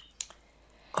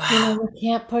 Wow. We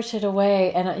can't push it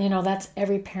away. And, that's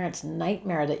every parent's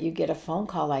nightmare, that you get a phone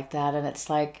call like that. And it's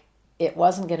like, it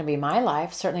wasn't going to be my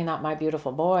life. Certainly not my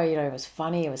beautiful boy. He was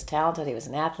funny. He was talented. He was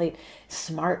an athlete,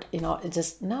 smart, it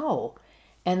just, no.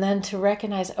 And then to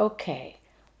recognize, okay,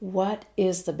 what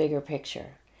is the bigger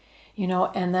picture?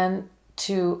 And then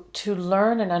to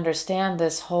learn and understand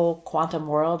this whole quantum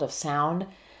world of sound,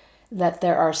 that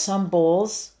there are some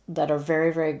bowls that are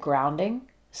very, very grounding.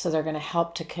 So they're going to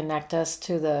help to connect us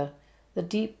to the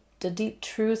deep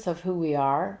truth of who we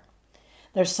are.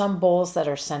 There's some bowls that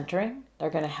are centering. They're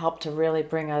going to help to really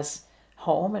bring us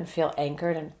home and feel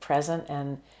anchored and present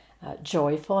and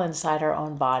joyful inside our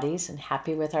own bodies and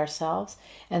happy with ourselves.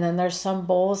 And then there's some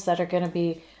bowls that are going to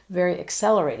be very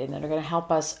accelerating, that are going to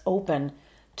help us open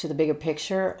to the bigger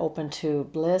picture, open to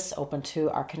bliss, open to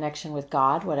our connection with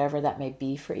God, whatever that may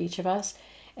be for each of us.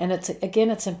 And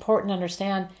it's important to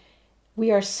understand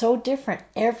we are so different.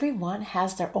 Everyone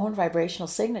has their own vibrational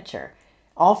signature.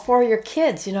 All 4 of your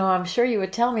kids, I'm sure you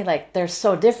would tell me, like, they're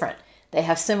so different. They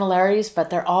have similarities, but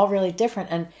they're all really different.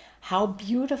 And how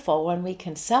beautiful when we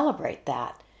can celebrate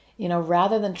that,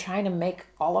 rather than trying to make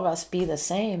all of us be the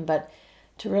same, but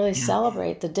to really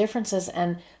celebrate the differences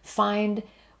and find,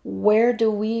 where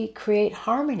do we create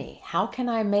harmony? How can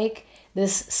I make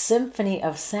this symphony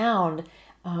of sound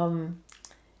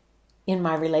in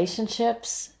my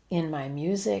relationships, in my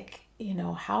music?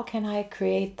 How can I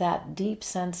create that deep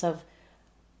sense of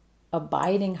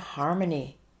abiding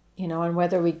harmony? And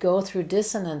whether we go through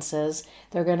dissonances,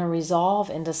 they're going to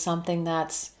resolve into something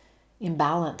that's in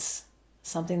balance,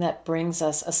 something that brings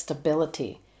us a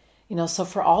stability. So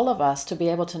for all of us to be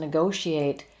able to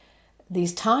negotiate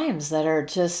these times that are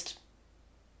just,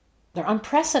 they're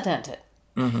unprecedented.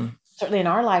 Mm-hmm. Certainly in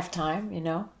our lifetime,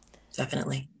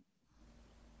 Definitely.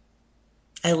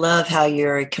 I love how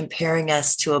you're comparing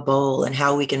us to a bowl and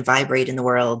how we can vibrate in the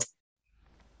world.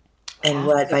 And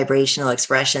what vibrational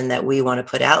expression that we want to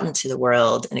put out into the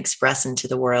world and express into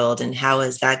the world, and how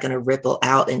is that going to ripple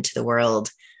out into the world?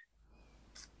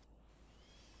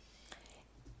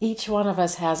 Each one of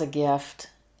us has a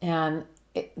gift, and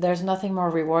there's nothing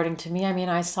more rewarding to me. I mean,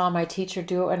 I saw my teacher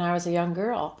do it when I was a young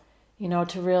girl,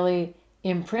 to really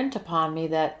imprint upon me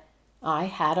that I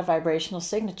had a vibrational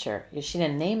signature. She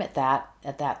didn't name it that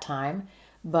at that time,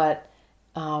 but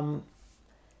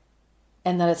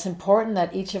and that it's important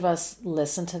that each of us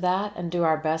listen to that and do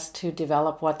our best to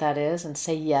develop what that is and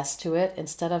say yes to it,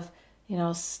 instead of,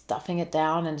 stuffing it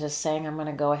down and just saying, I'm going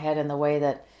to go ahead in the way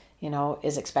that,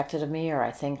 is expected of me, or I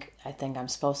think I'm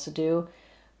supposed to do.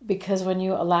 Because when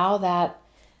you allow that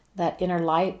inner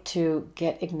light to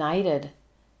get ignited,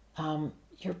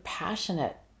 you're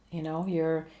passionate,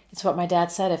 it's what my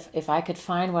dad said. If I could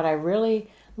find what I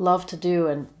really love to do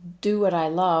and do what I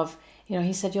love,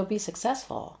 he said, you'll be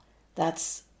successful.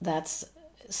 That's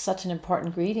such an important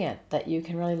ingredient, that you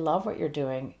can really love what you're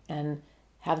doing and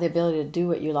have the ability to do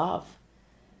what you love.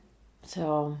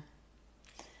 So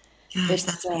Gosh, it's,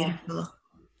 that's beautiful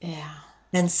yeah.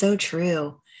 and so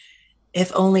true.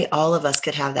 If only all of us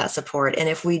could have that support. And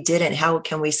if we didn't, how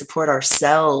can we support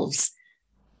ourselves,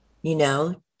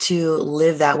 to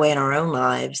live that way in our own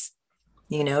lives,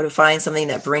 to find something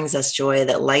that brings us joy,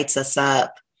 that lights us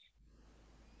up,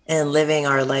 and living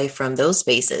our life from those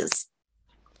spaces,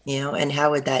 and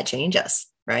how would that change us?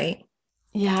 Right.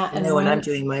 Yeah. I know when I'm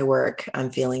doing my work, I'm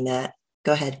feeling that.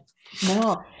 Go ahead.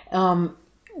 No, um,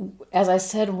 as I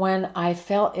said, when I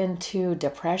fell into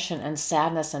depression and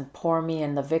sadness and poor me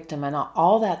and the victim and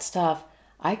all that stuff,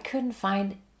 I couldn't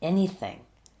find anything,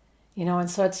 and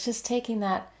so it's just taking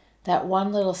that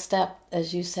one little step,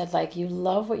 as you said, like you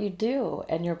love what you do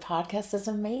and your podcast is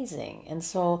amazing. And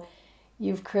so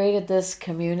you've created this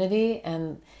community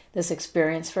and this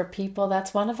experience for people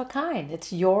that's one of a kind.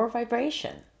 It's your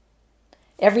vibration.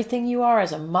 Everything you are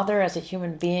as a mother, as a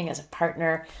human being, as a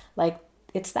partner, like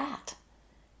it's that.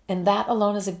 And that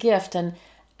alone is a gift. And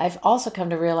I've also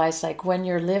come to realize, like, when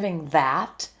you're living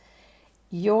that,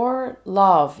 your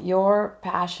love, your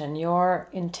passion, your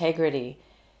integrity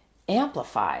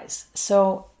amplifies.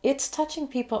 So it's touching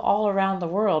people all around the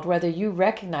world, whether you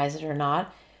recognize it or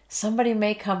not. Somebody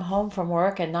may come home from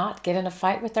work and not get in a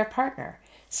fight with their partner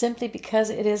simply because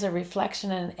it is a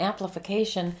reflection and an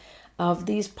amplification of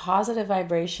these positive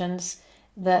vibrations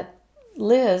that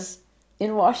Liz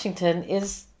in Washington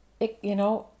is,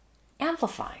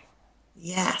 amplifying.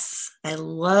 Yes, I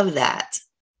love that.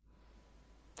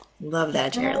 Love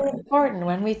It's that, really Geraldine. important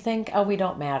when we think, oh, we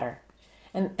don't matter.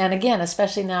 And again,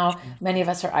 especially now, many of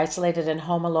us are isolated and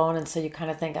home alone, and so you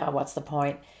kind of think, oh, what's the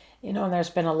point? And there's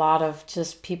been a lot of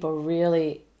just people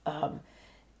really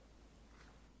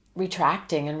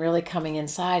retracting and really coming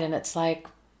inside, and it's like,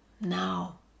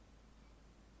 no,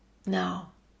 no.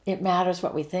 It matters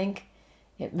what we think.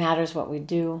 It matters what we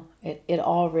do. It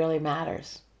all really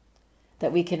matters.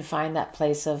 That we can find that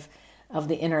place of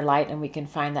the inner light and we can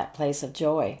find that place of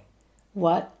joy.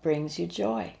 What brings you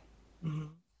joy?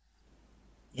 Mhm.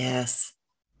 Yes.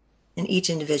 And each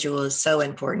individual is so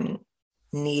important,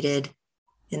 needed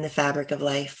in the fabric of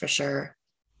life for sure,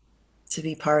 to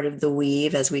be part of the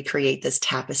weave as we create this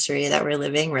tapestry that we're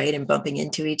living, right? And bumping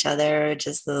into each other,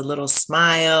 just the little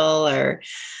smile or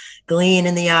gleam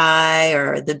in the eye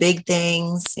or the big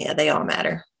things. Yeah, they all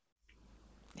matter.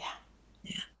 Yeah.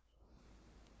 Yeah.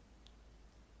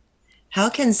 How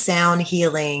can sound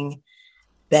healing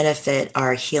benefit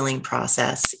our healing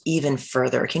process even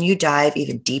further? Can you dive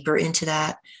even deeper into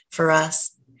that for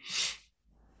us?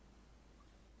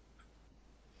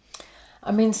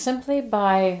 I mean,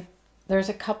 there's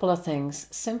a couple of things.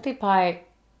 Simply by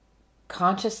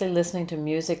consciously listening to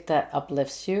music that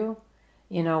uplifts you,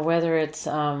 whether it's,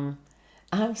 I'm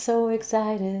so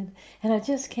excited and I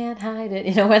just can't hide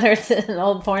it, whether it's an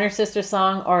old Pointer Sister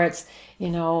song or it's, I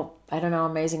don't know,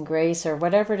 Amazing Grace or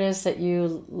whatever it is that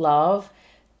you love,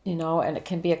 and it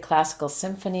can be a classical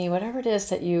symphony, whatever it is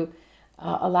that you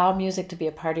allow music to be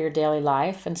a part of your daily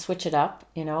life and switch it up.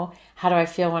 How do I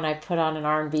feel when I put on an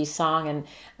R&B song and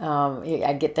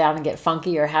I get down and get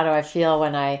funky, or how do I feel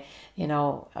when I,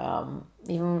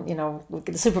 even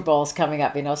the Super Bowl is coming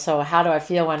up, so how do I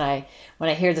feel when I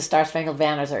hear the Star Spangled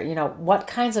Banners, or what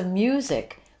kinds of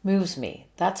music moves me?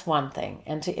 That's one thing,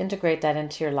 and to integrate that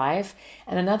into your life.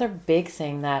 And another big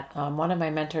thing that one of my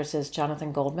mentors is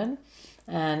Jonathan Goldman,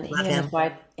 and Love he and his him.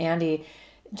 wife Andy.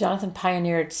 Jonathan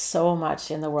pioneered so much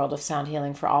in the world of sound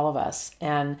healing for all of us.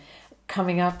 And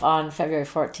coming up on February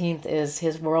 14th is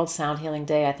his World Sound Healing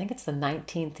Day. I think it's the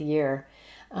 19th year,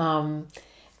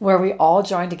 where we all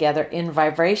join together in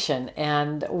vibration.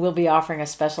 And we'll be offering a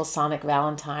special Sonic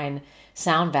Valentine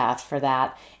sound bath for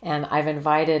that. And I've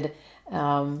invited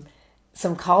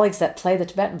some colleagues that play the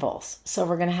Tibetan bowls. So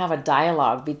we're going to have a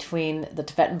dialogue between the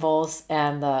Tibetan bowls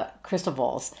and the crystal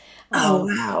bowls. Oh,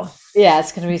 wow. Yeah,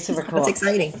 it's going to be super That's cool.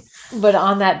 exciting. But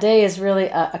on that day is really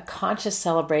a conscious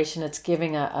celebration. It's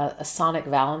giving a sonic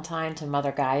Valentine to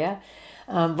Mother Gaia.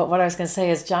 But what I was going to say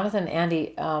is Jonathan and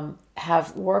Andy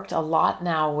have worked a lot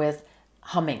now with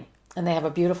humming, and they have a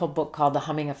beautiful book called The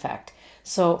Humming Effect.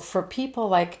 So for people,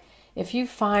 like, if you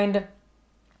find,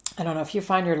 I don't know, if you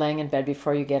find you're laying in bed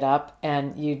before you get up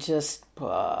and you just,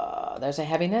 there's a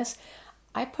heaviness,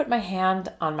 I put my hand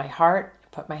on my heart,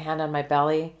 put my hand on my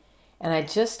belly, and I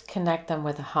just connect them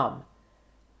with a hum.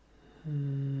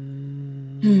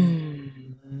 Hmm.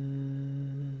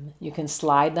 You can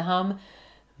slide the hum.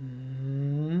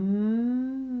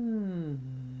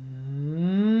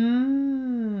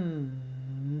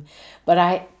 But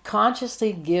I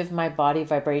consciously give my body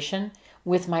vibration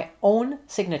with my own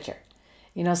signature.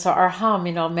 So our hum,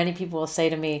 many people will say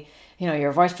to me, you're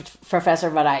a voice professor,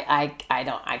 but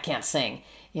I can't sing,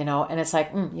 and it's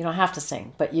like, you don't have to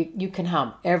sing, but you can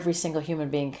hum. Every single human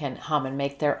being can hum and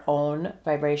make their own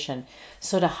vibration.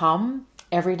 So to hum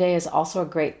every day is also a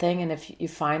great thing. And if you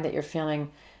find that you're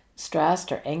feeling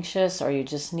stressed or anxious, or you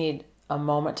just need a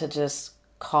moment to just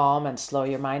calm and slow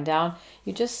your mind down,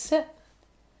 you just sit.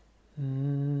 You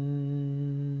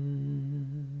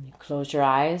close your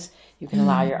eyes. You can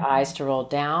allow your eyes to roll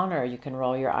down, or you can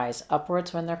roll your eyes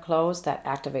upwards when they're closed. That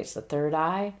activates the third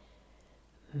eye.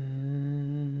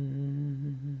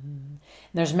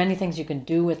 There's many things you can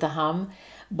do with the hum,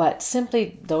 but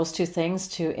simply those two things,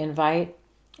 to invite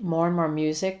more and more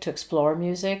music, to explore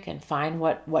music and find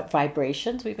what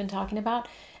vibrations we've been talking about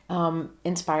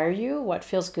inspire you, what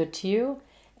feels good to you,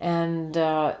 and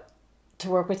to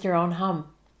work with your own hum.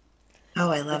 Oh,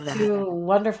 I love that. Two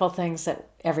wonderful things that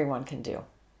everyone can do.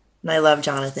 And I love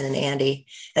Jonathan and Andy.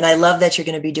 And I love that you're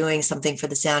going to be doing something for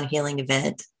the sound healing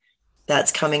event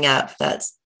that's coming up.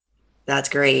 That's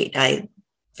great. I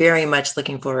very much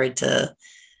looking forward to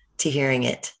hearing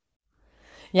it.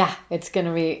 Yeah, it's going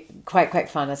to be quite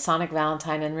fun. It's Sonic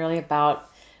Valentine, and really about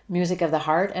music of the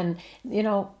heart. And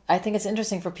I think it's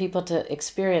interesting for people to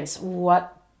experience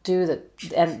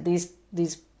and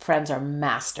these friends are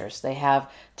masters. They have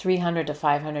 300 to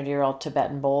 500-year-old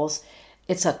Tibetan bowls.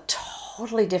 It's a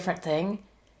totally different thing.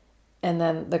 And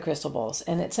then the crystal bowls.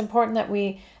 And it's important that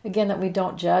we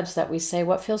don't judge, that we say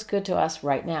what feels good to us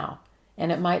right now.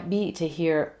 And it might be to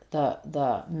hear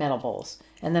the metal bowls.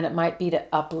 And then it might be to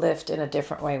uplift in a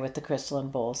different way with the crystalline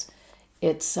bowls.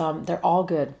 It's they're all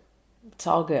good. It's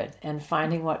all good. And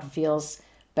finding what feels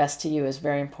best to you is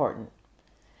very important.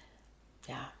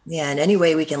 Yeah. Yeah. And any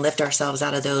way we can lift ourselves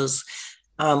out of those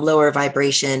lower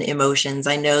vibration emotions.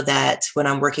 I know that when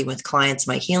I'm working with clients,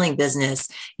 my healing business,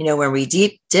 when we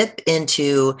dip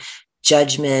into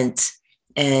judgment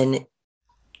and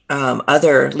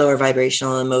other lower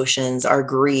vibrational emotions, our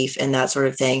grief and that sort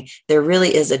of thing, there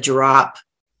really is a drop,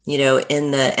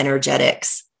 in the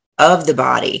energetics of the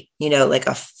body, like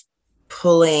a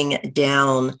pulling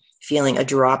down feeling, a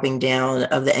dropping down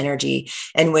of the energy.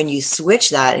 And when you switch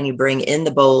that and you bring in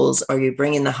the bowls, or you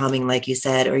bring in the humming, like you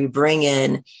said, or you bring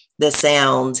in the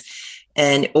sound,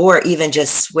 or even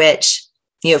just switch,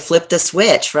 flip the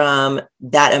switch from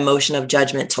that emotion of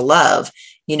judgment to love,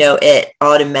 it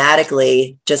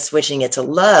automatically, just switching it to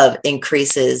love,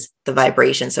 increases the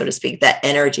vibration, so to speak, that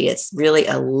energy. It's really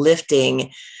a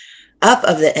lifting up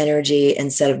of the energy,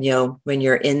 instead of, when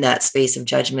you're in that space of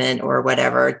judgment or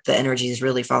whatever, the energy is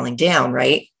really falling down,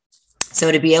 right?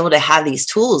 So to be able to have these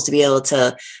tools to be able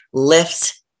to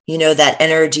lift, that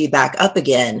energy back up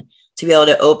again, to be able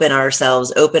to open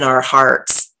ourselves, open our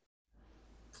hearts,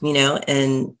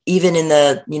 and even in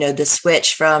the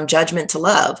switch from judgment to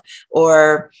love,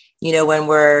 or, when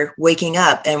we're waking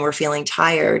up and we're feeling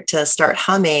tired, to start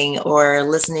humming or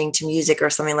listening to music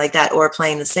or something like that, or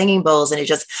playing the singing bowls, and it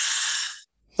just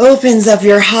opens up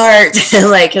your heart and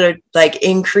like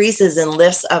increases and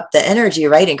lifts up the energy,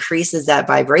 right? Increases that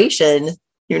vibration,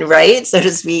 right? So to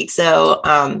speak. So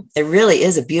it really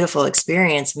is a beautiful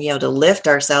experience to be able to lift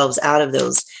ourselves out of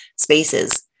those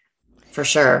spaces, for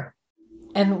sure.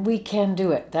 And we can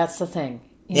do it. That's the thing.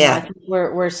 I Yeah. think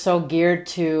we're so geared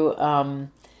to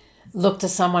look to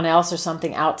someone else or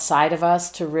something outside of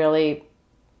us to really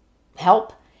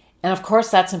help. And of course,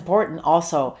 that's important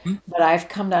also. But I've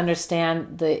come to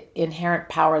understand the inherent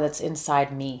power that's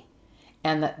inside me.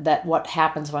 And that what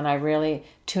happens when I really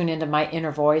tune into my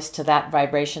inner voice, to that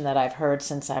vibration that I've heard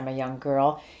since I'm a young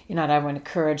girl. And I would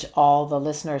encourage all the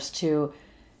listeners to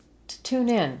tune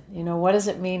in. What does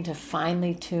it mean to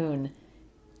finally tune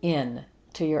in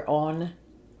to your own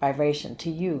vibration, to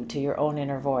you, to your own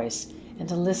inner voice, and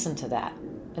to listen to that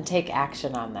and take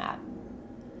action on that.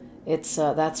 It's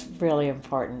that's really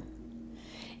important.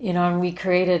 And we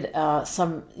created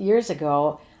some years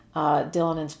ago,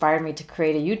 Dylan inspired me to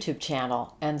create a YouTube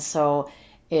channel. And so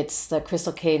it's the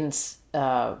Crystal Cadence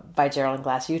by Geraldine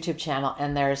Glass YouTube channel.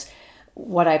 And there's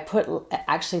what I put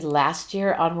actually last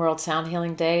year on World Sound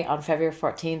Healing Day on February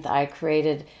 14th, I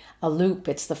created a loop.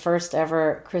 It's the first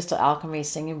ever Crystal Alchemy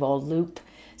Singing Bowl loop.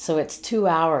 So it's 2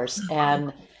 hours,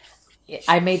 and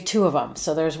I made two of them.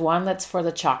 So there's one that's for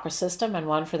the chakra system and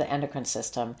one for the endocrine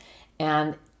system.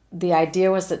 And the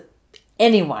idea was that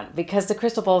anyone, because the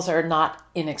crystal bowls are not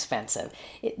inexpensive,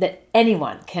 that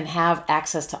anyone can have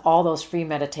access to all those free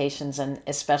meditations, and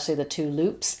especially the two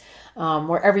loops.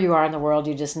 Wherever you are in the world,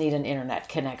 you just need an internet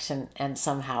connection and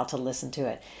somehow to listen to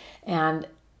it. And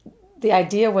the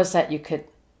idea was that you could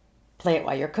play it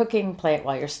while you're cooking, play it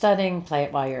while you're studying, play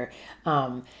it while you're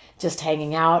just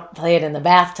hanging out, play it in the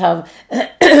bathtub,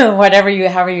 however you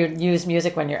use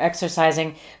music when you're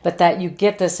exercising, but that you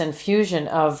get this infusion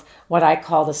of what I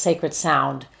call the sacred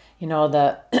sound. And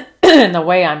the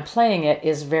way I'm playing it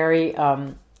is very,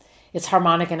 it's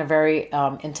harmonic in a very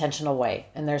intentional way,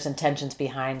 and there's intentions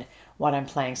behind what I'm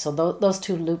playing. So those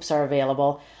two loops are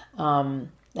available. And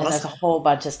there's a whole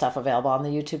bunch of stuff available on the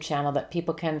YouTube channel that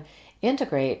people can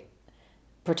integrate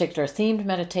particular themed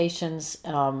meditations.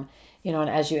 And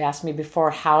as you asked me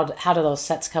before, how do those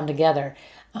sets come together?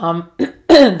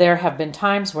 There have been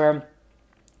times where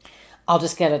I'll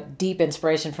just get a deep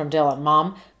inspiration from Dylan.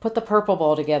 Mom, put the purple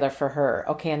bowl together for her.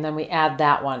 Okay, and then we add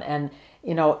that one. And,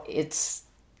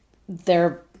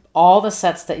 they're all the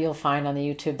sets that you'll find on the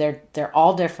YouTube. They're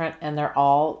all different and they're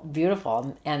all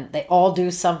beautiful. And they all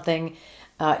do something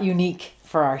unique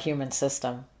for our human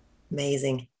system.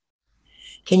 Amazing.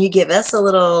 Can you give us a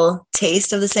little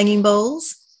taste of the singing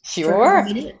bowls? Sure.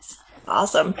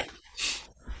 Awesome.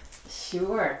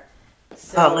 Sure.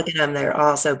 So, look at them. They're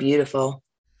all so beautiful.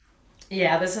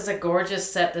 Yeah, this is a gorgeous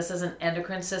set. This is an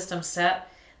endocrine system set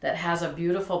that has a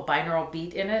beautiful binaural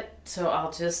beat in it. So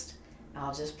I'll just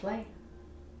play.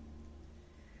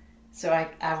 So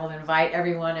I will invite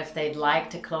everyone, if they'd like,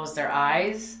 to close their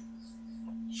eyes.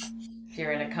 If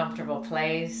you're in a comfortable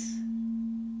place.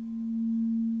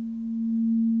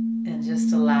 And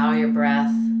just allow your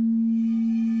breath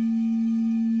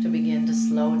to begin to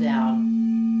slow down.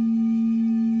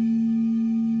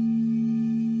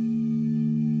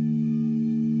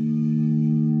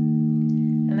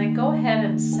 And then go ahead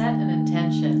and set an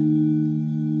intention.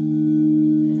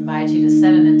 I invite you to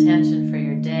set an intention for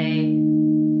your day,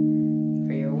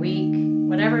 for your week,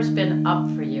 whatever's been up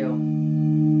for you.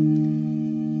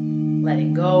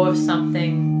 Letting go of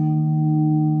something,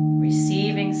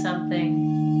 receiving something,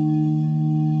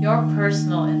 your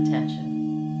personal intention.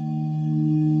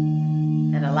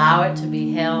 And allow it to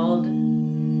be held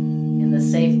in the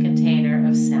safe container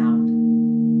of sound.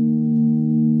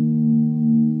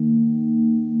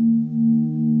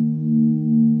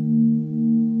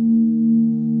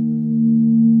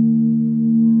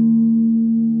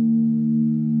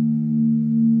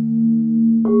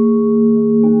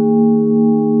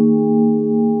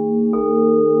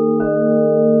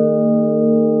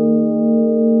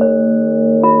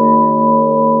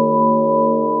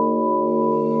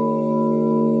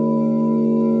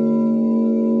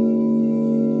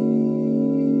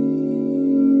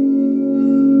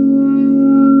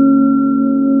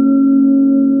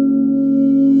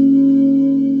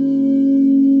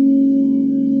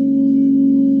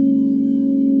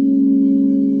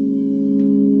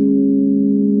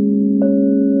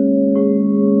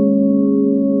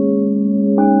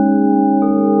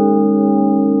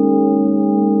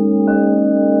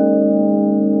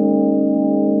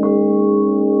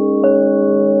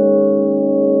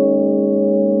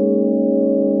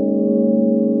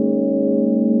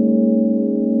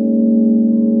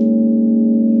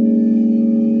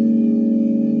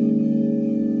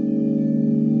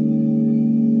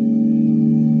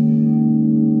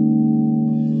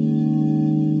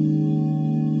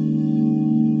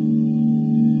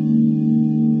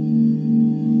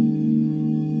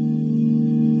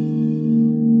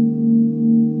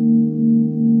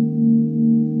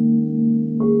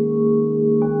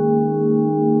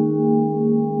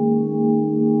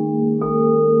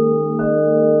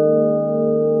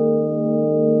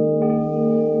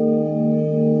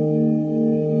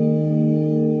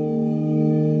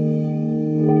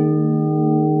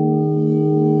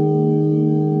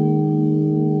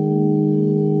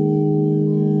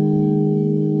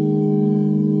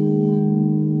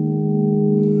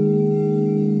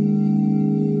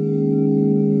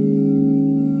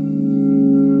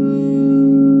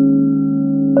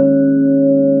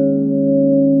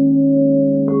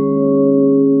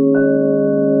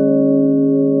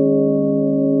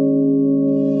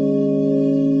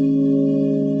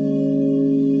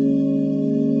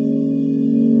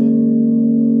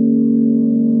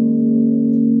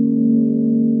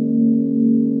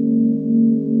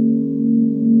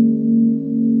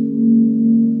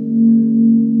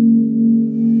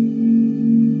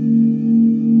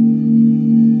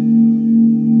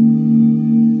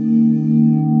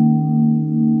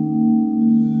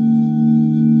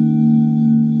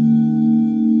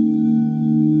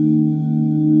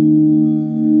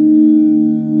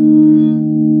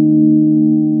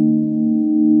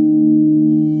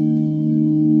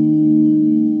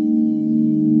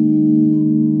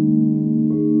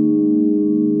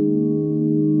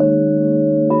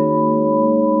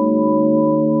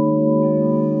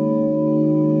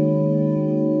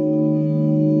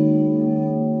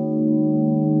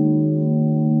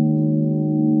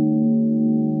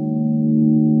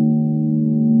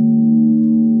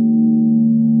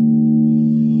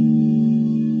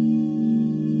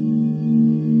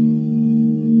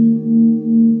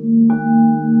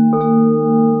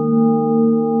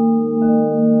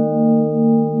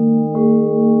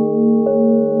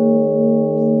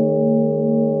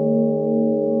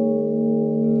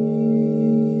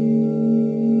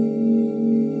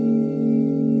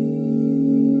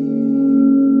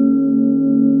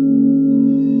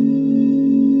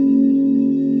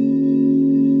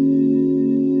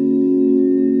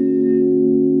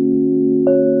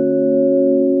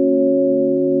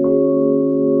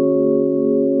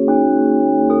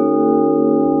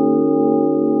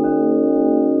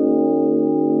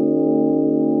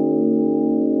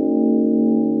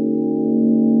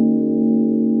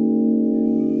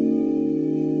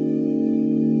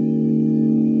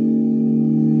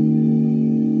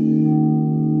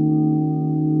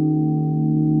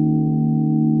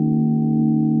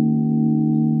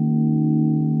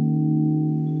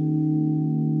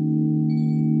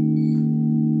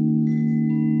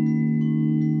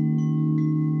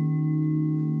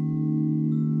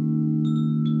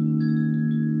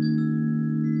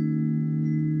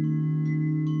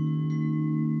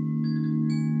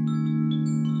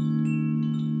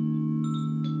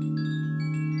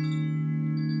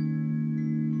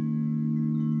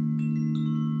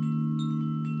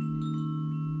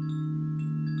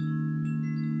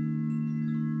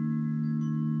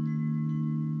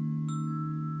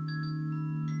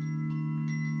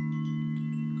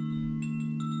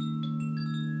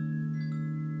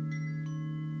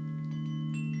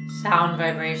 Sound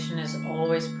vibration is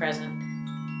always present.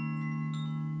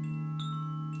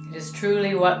 It is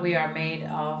truly what we are made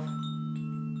of.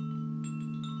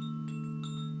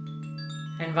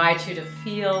 I invite you to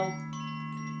feel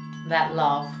that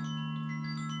love,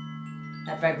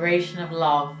 that vibration of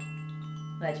love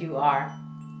that you are.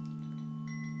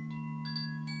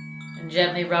 And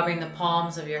gently rubbing the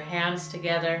palms of your hands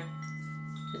together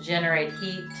to generate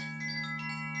heat.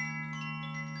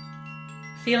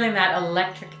 Feeling that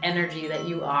electric energy that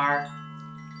you are.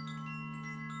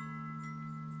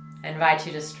 I invite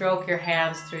you to stroke your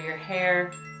hands through your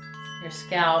hair, your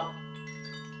scalp,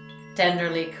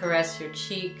 tenderly caress your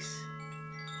cheeks,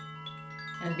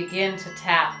 and begin to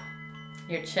tap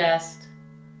your chest,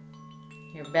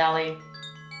 your belly,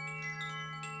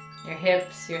 your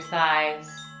hips, your thighs,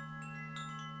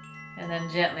 and then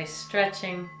gently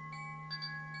stretching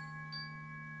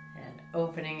and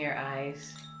opening your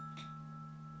eyes.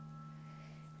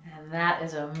 And that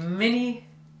is a mini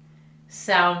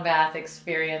sound bath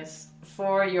experience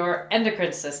for your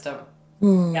endocrine system,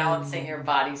 balancing your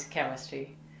body's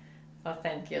chemistry. Oh,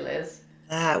 thank you, Liz.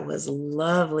 That was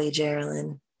lovely,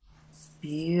 Geraldine.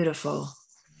 Beautiful.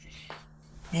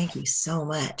 Thank you so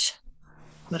much.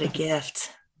 What a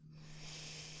gift.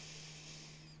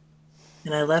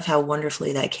 And I love how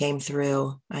wonderfully that came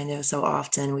through. I know so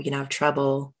often we can have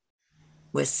trouble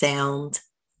with sound,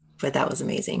 but that was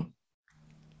amazing.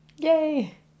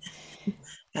 Yay.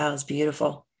 That was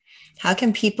beautiful. How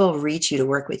can people reach you to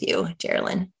work with you,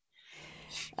 Geraldine?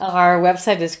 Our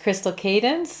website is Crystal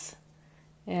Cadence,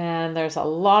 and there's a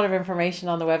lot of information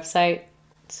on the website.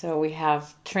 So we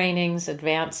have trainings,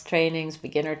 advanced trainings,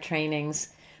 beginner trainings,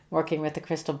 working with the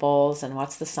crystal bowls and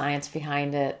what's the science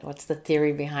behind it, what's the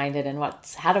theory behind it, and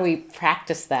how do we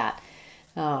practice that.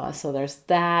 So there's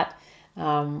that.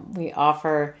 We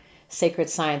offer Sacred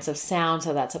Science of Sound,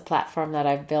 so that's a platform that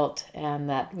I've built, and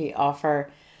that we offer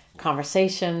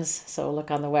conversations. So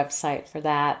look on the website for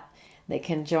that. They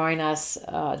can join us,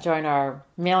 join our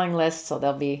mailing list, so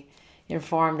they'll be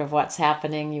informed of what's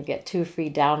happening. You get 2 free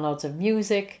downloads of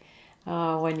music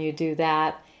when you do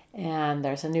that. And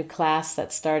there's a new class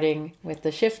that's starting with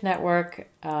the Shift Network.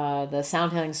 The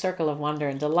Sound Healing Circle of Wonder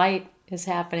and Delight is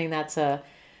happening. That's a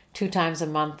 2 times a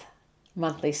month,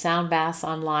 monthly sound baths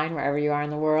online wherever you are in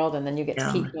the world. And then you get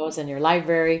to keep those in your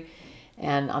library.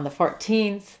 And on the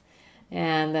 14th,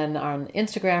 and then on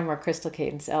Instagram, we're Crystal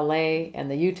Cadence LA,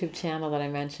 and the YouTube channel that I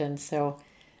mentioned. So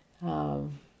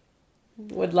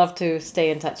would love to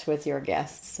stay in touch with your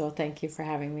guests. So thank you for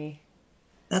having me.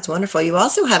 That's wonderful. You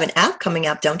also have an app coming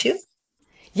up, don't you?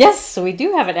 Yes, so we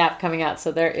do have an app coming out.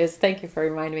 So there is, thank you for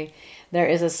reminding me, there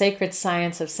is a Sacred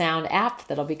Science of Sound app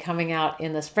that'll be coming out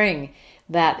in the spring.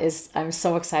 That is, I'm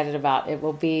so excited about. It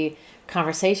will be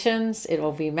conversations, it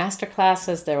will be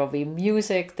masterclasses, there will be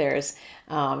music, there's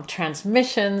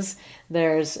transmissions,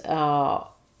 there's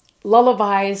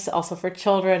lullabies also for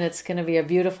children. It's going to be a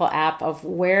beautiful app of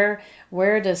where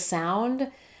does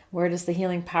sound, where does the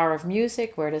healing power of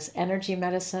music, where does energy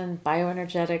medicine,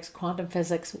 bioenergetics, quantum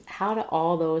physics, how do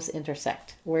all those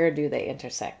intersect? Where do they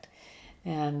intersect?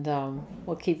 And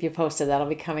we'll keep you posted. That'll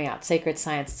be coming out. Sacred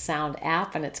Science Sound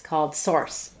app, and it's called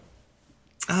Source.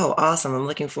 Oh, awesome. I'm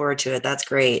looking forward to it. That's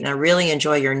great. And I really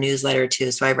enjoy your newsletter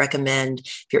too. So I recommend,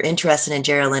 if you're interested in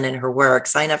Geraldine and her work,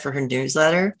 sign up for her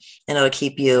newsletter, and it'll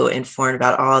keep you informed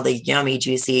about all the yummy,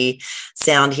 juicy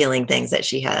sound healing things that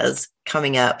she has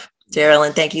coming up.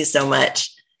 Geraldine, thank you so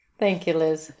much. Thank you,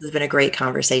 Liz. This has been a great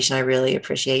conversation. I really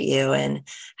appreciate you and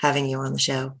having you on the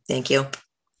show. Thank you.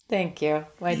 Thank you.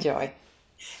 My joy.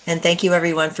 And thank you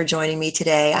everyone for joining me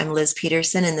today. I'm Liz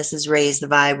Peterson, and this is Raise the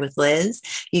Vibe with Liz.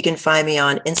 You can find me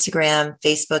on Instagram,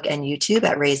 Facebook, and YouTube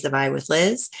at Raise the Vibe with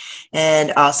Liz,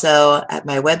 and also at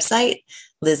my website,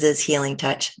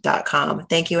 lizshealingtouch.com.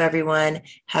 Thank you, everyone.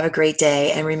 Have a great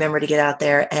day, and remember to get out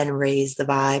there and raise the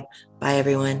vibe. Bye,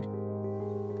 everyone.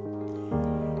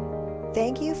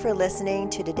 Thank you for listening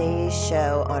to today's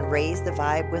show on Raise the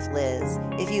Vibe with Liz.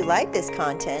 If you like this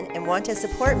content and want to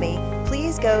support me,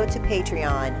 please go to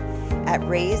Patreon at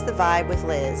Raise the Vibe with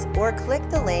Liz, or click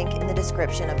the link in the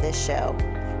description of this show.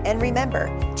 And remember,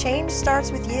 change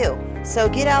starts with you. So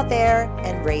get out there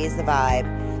and raise the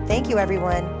vibe. Thank you,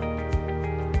 everyone.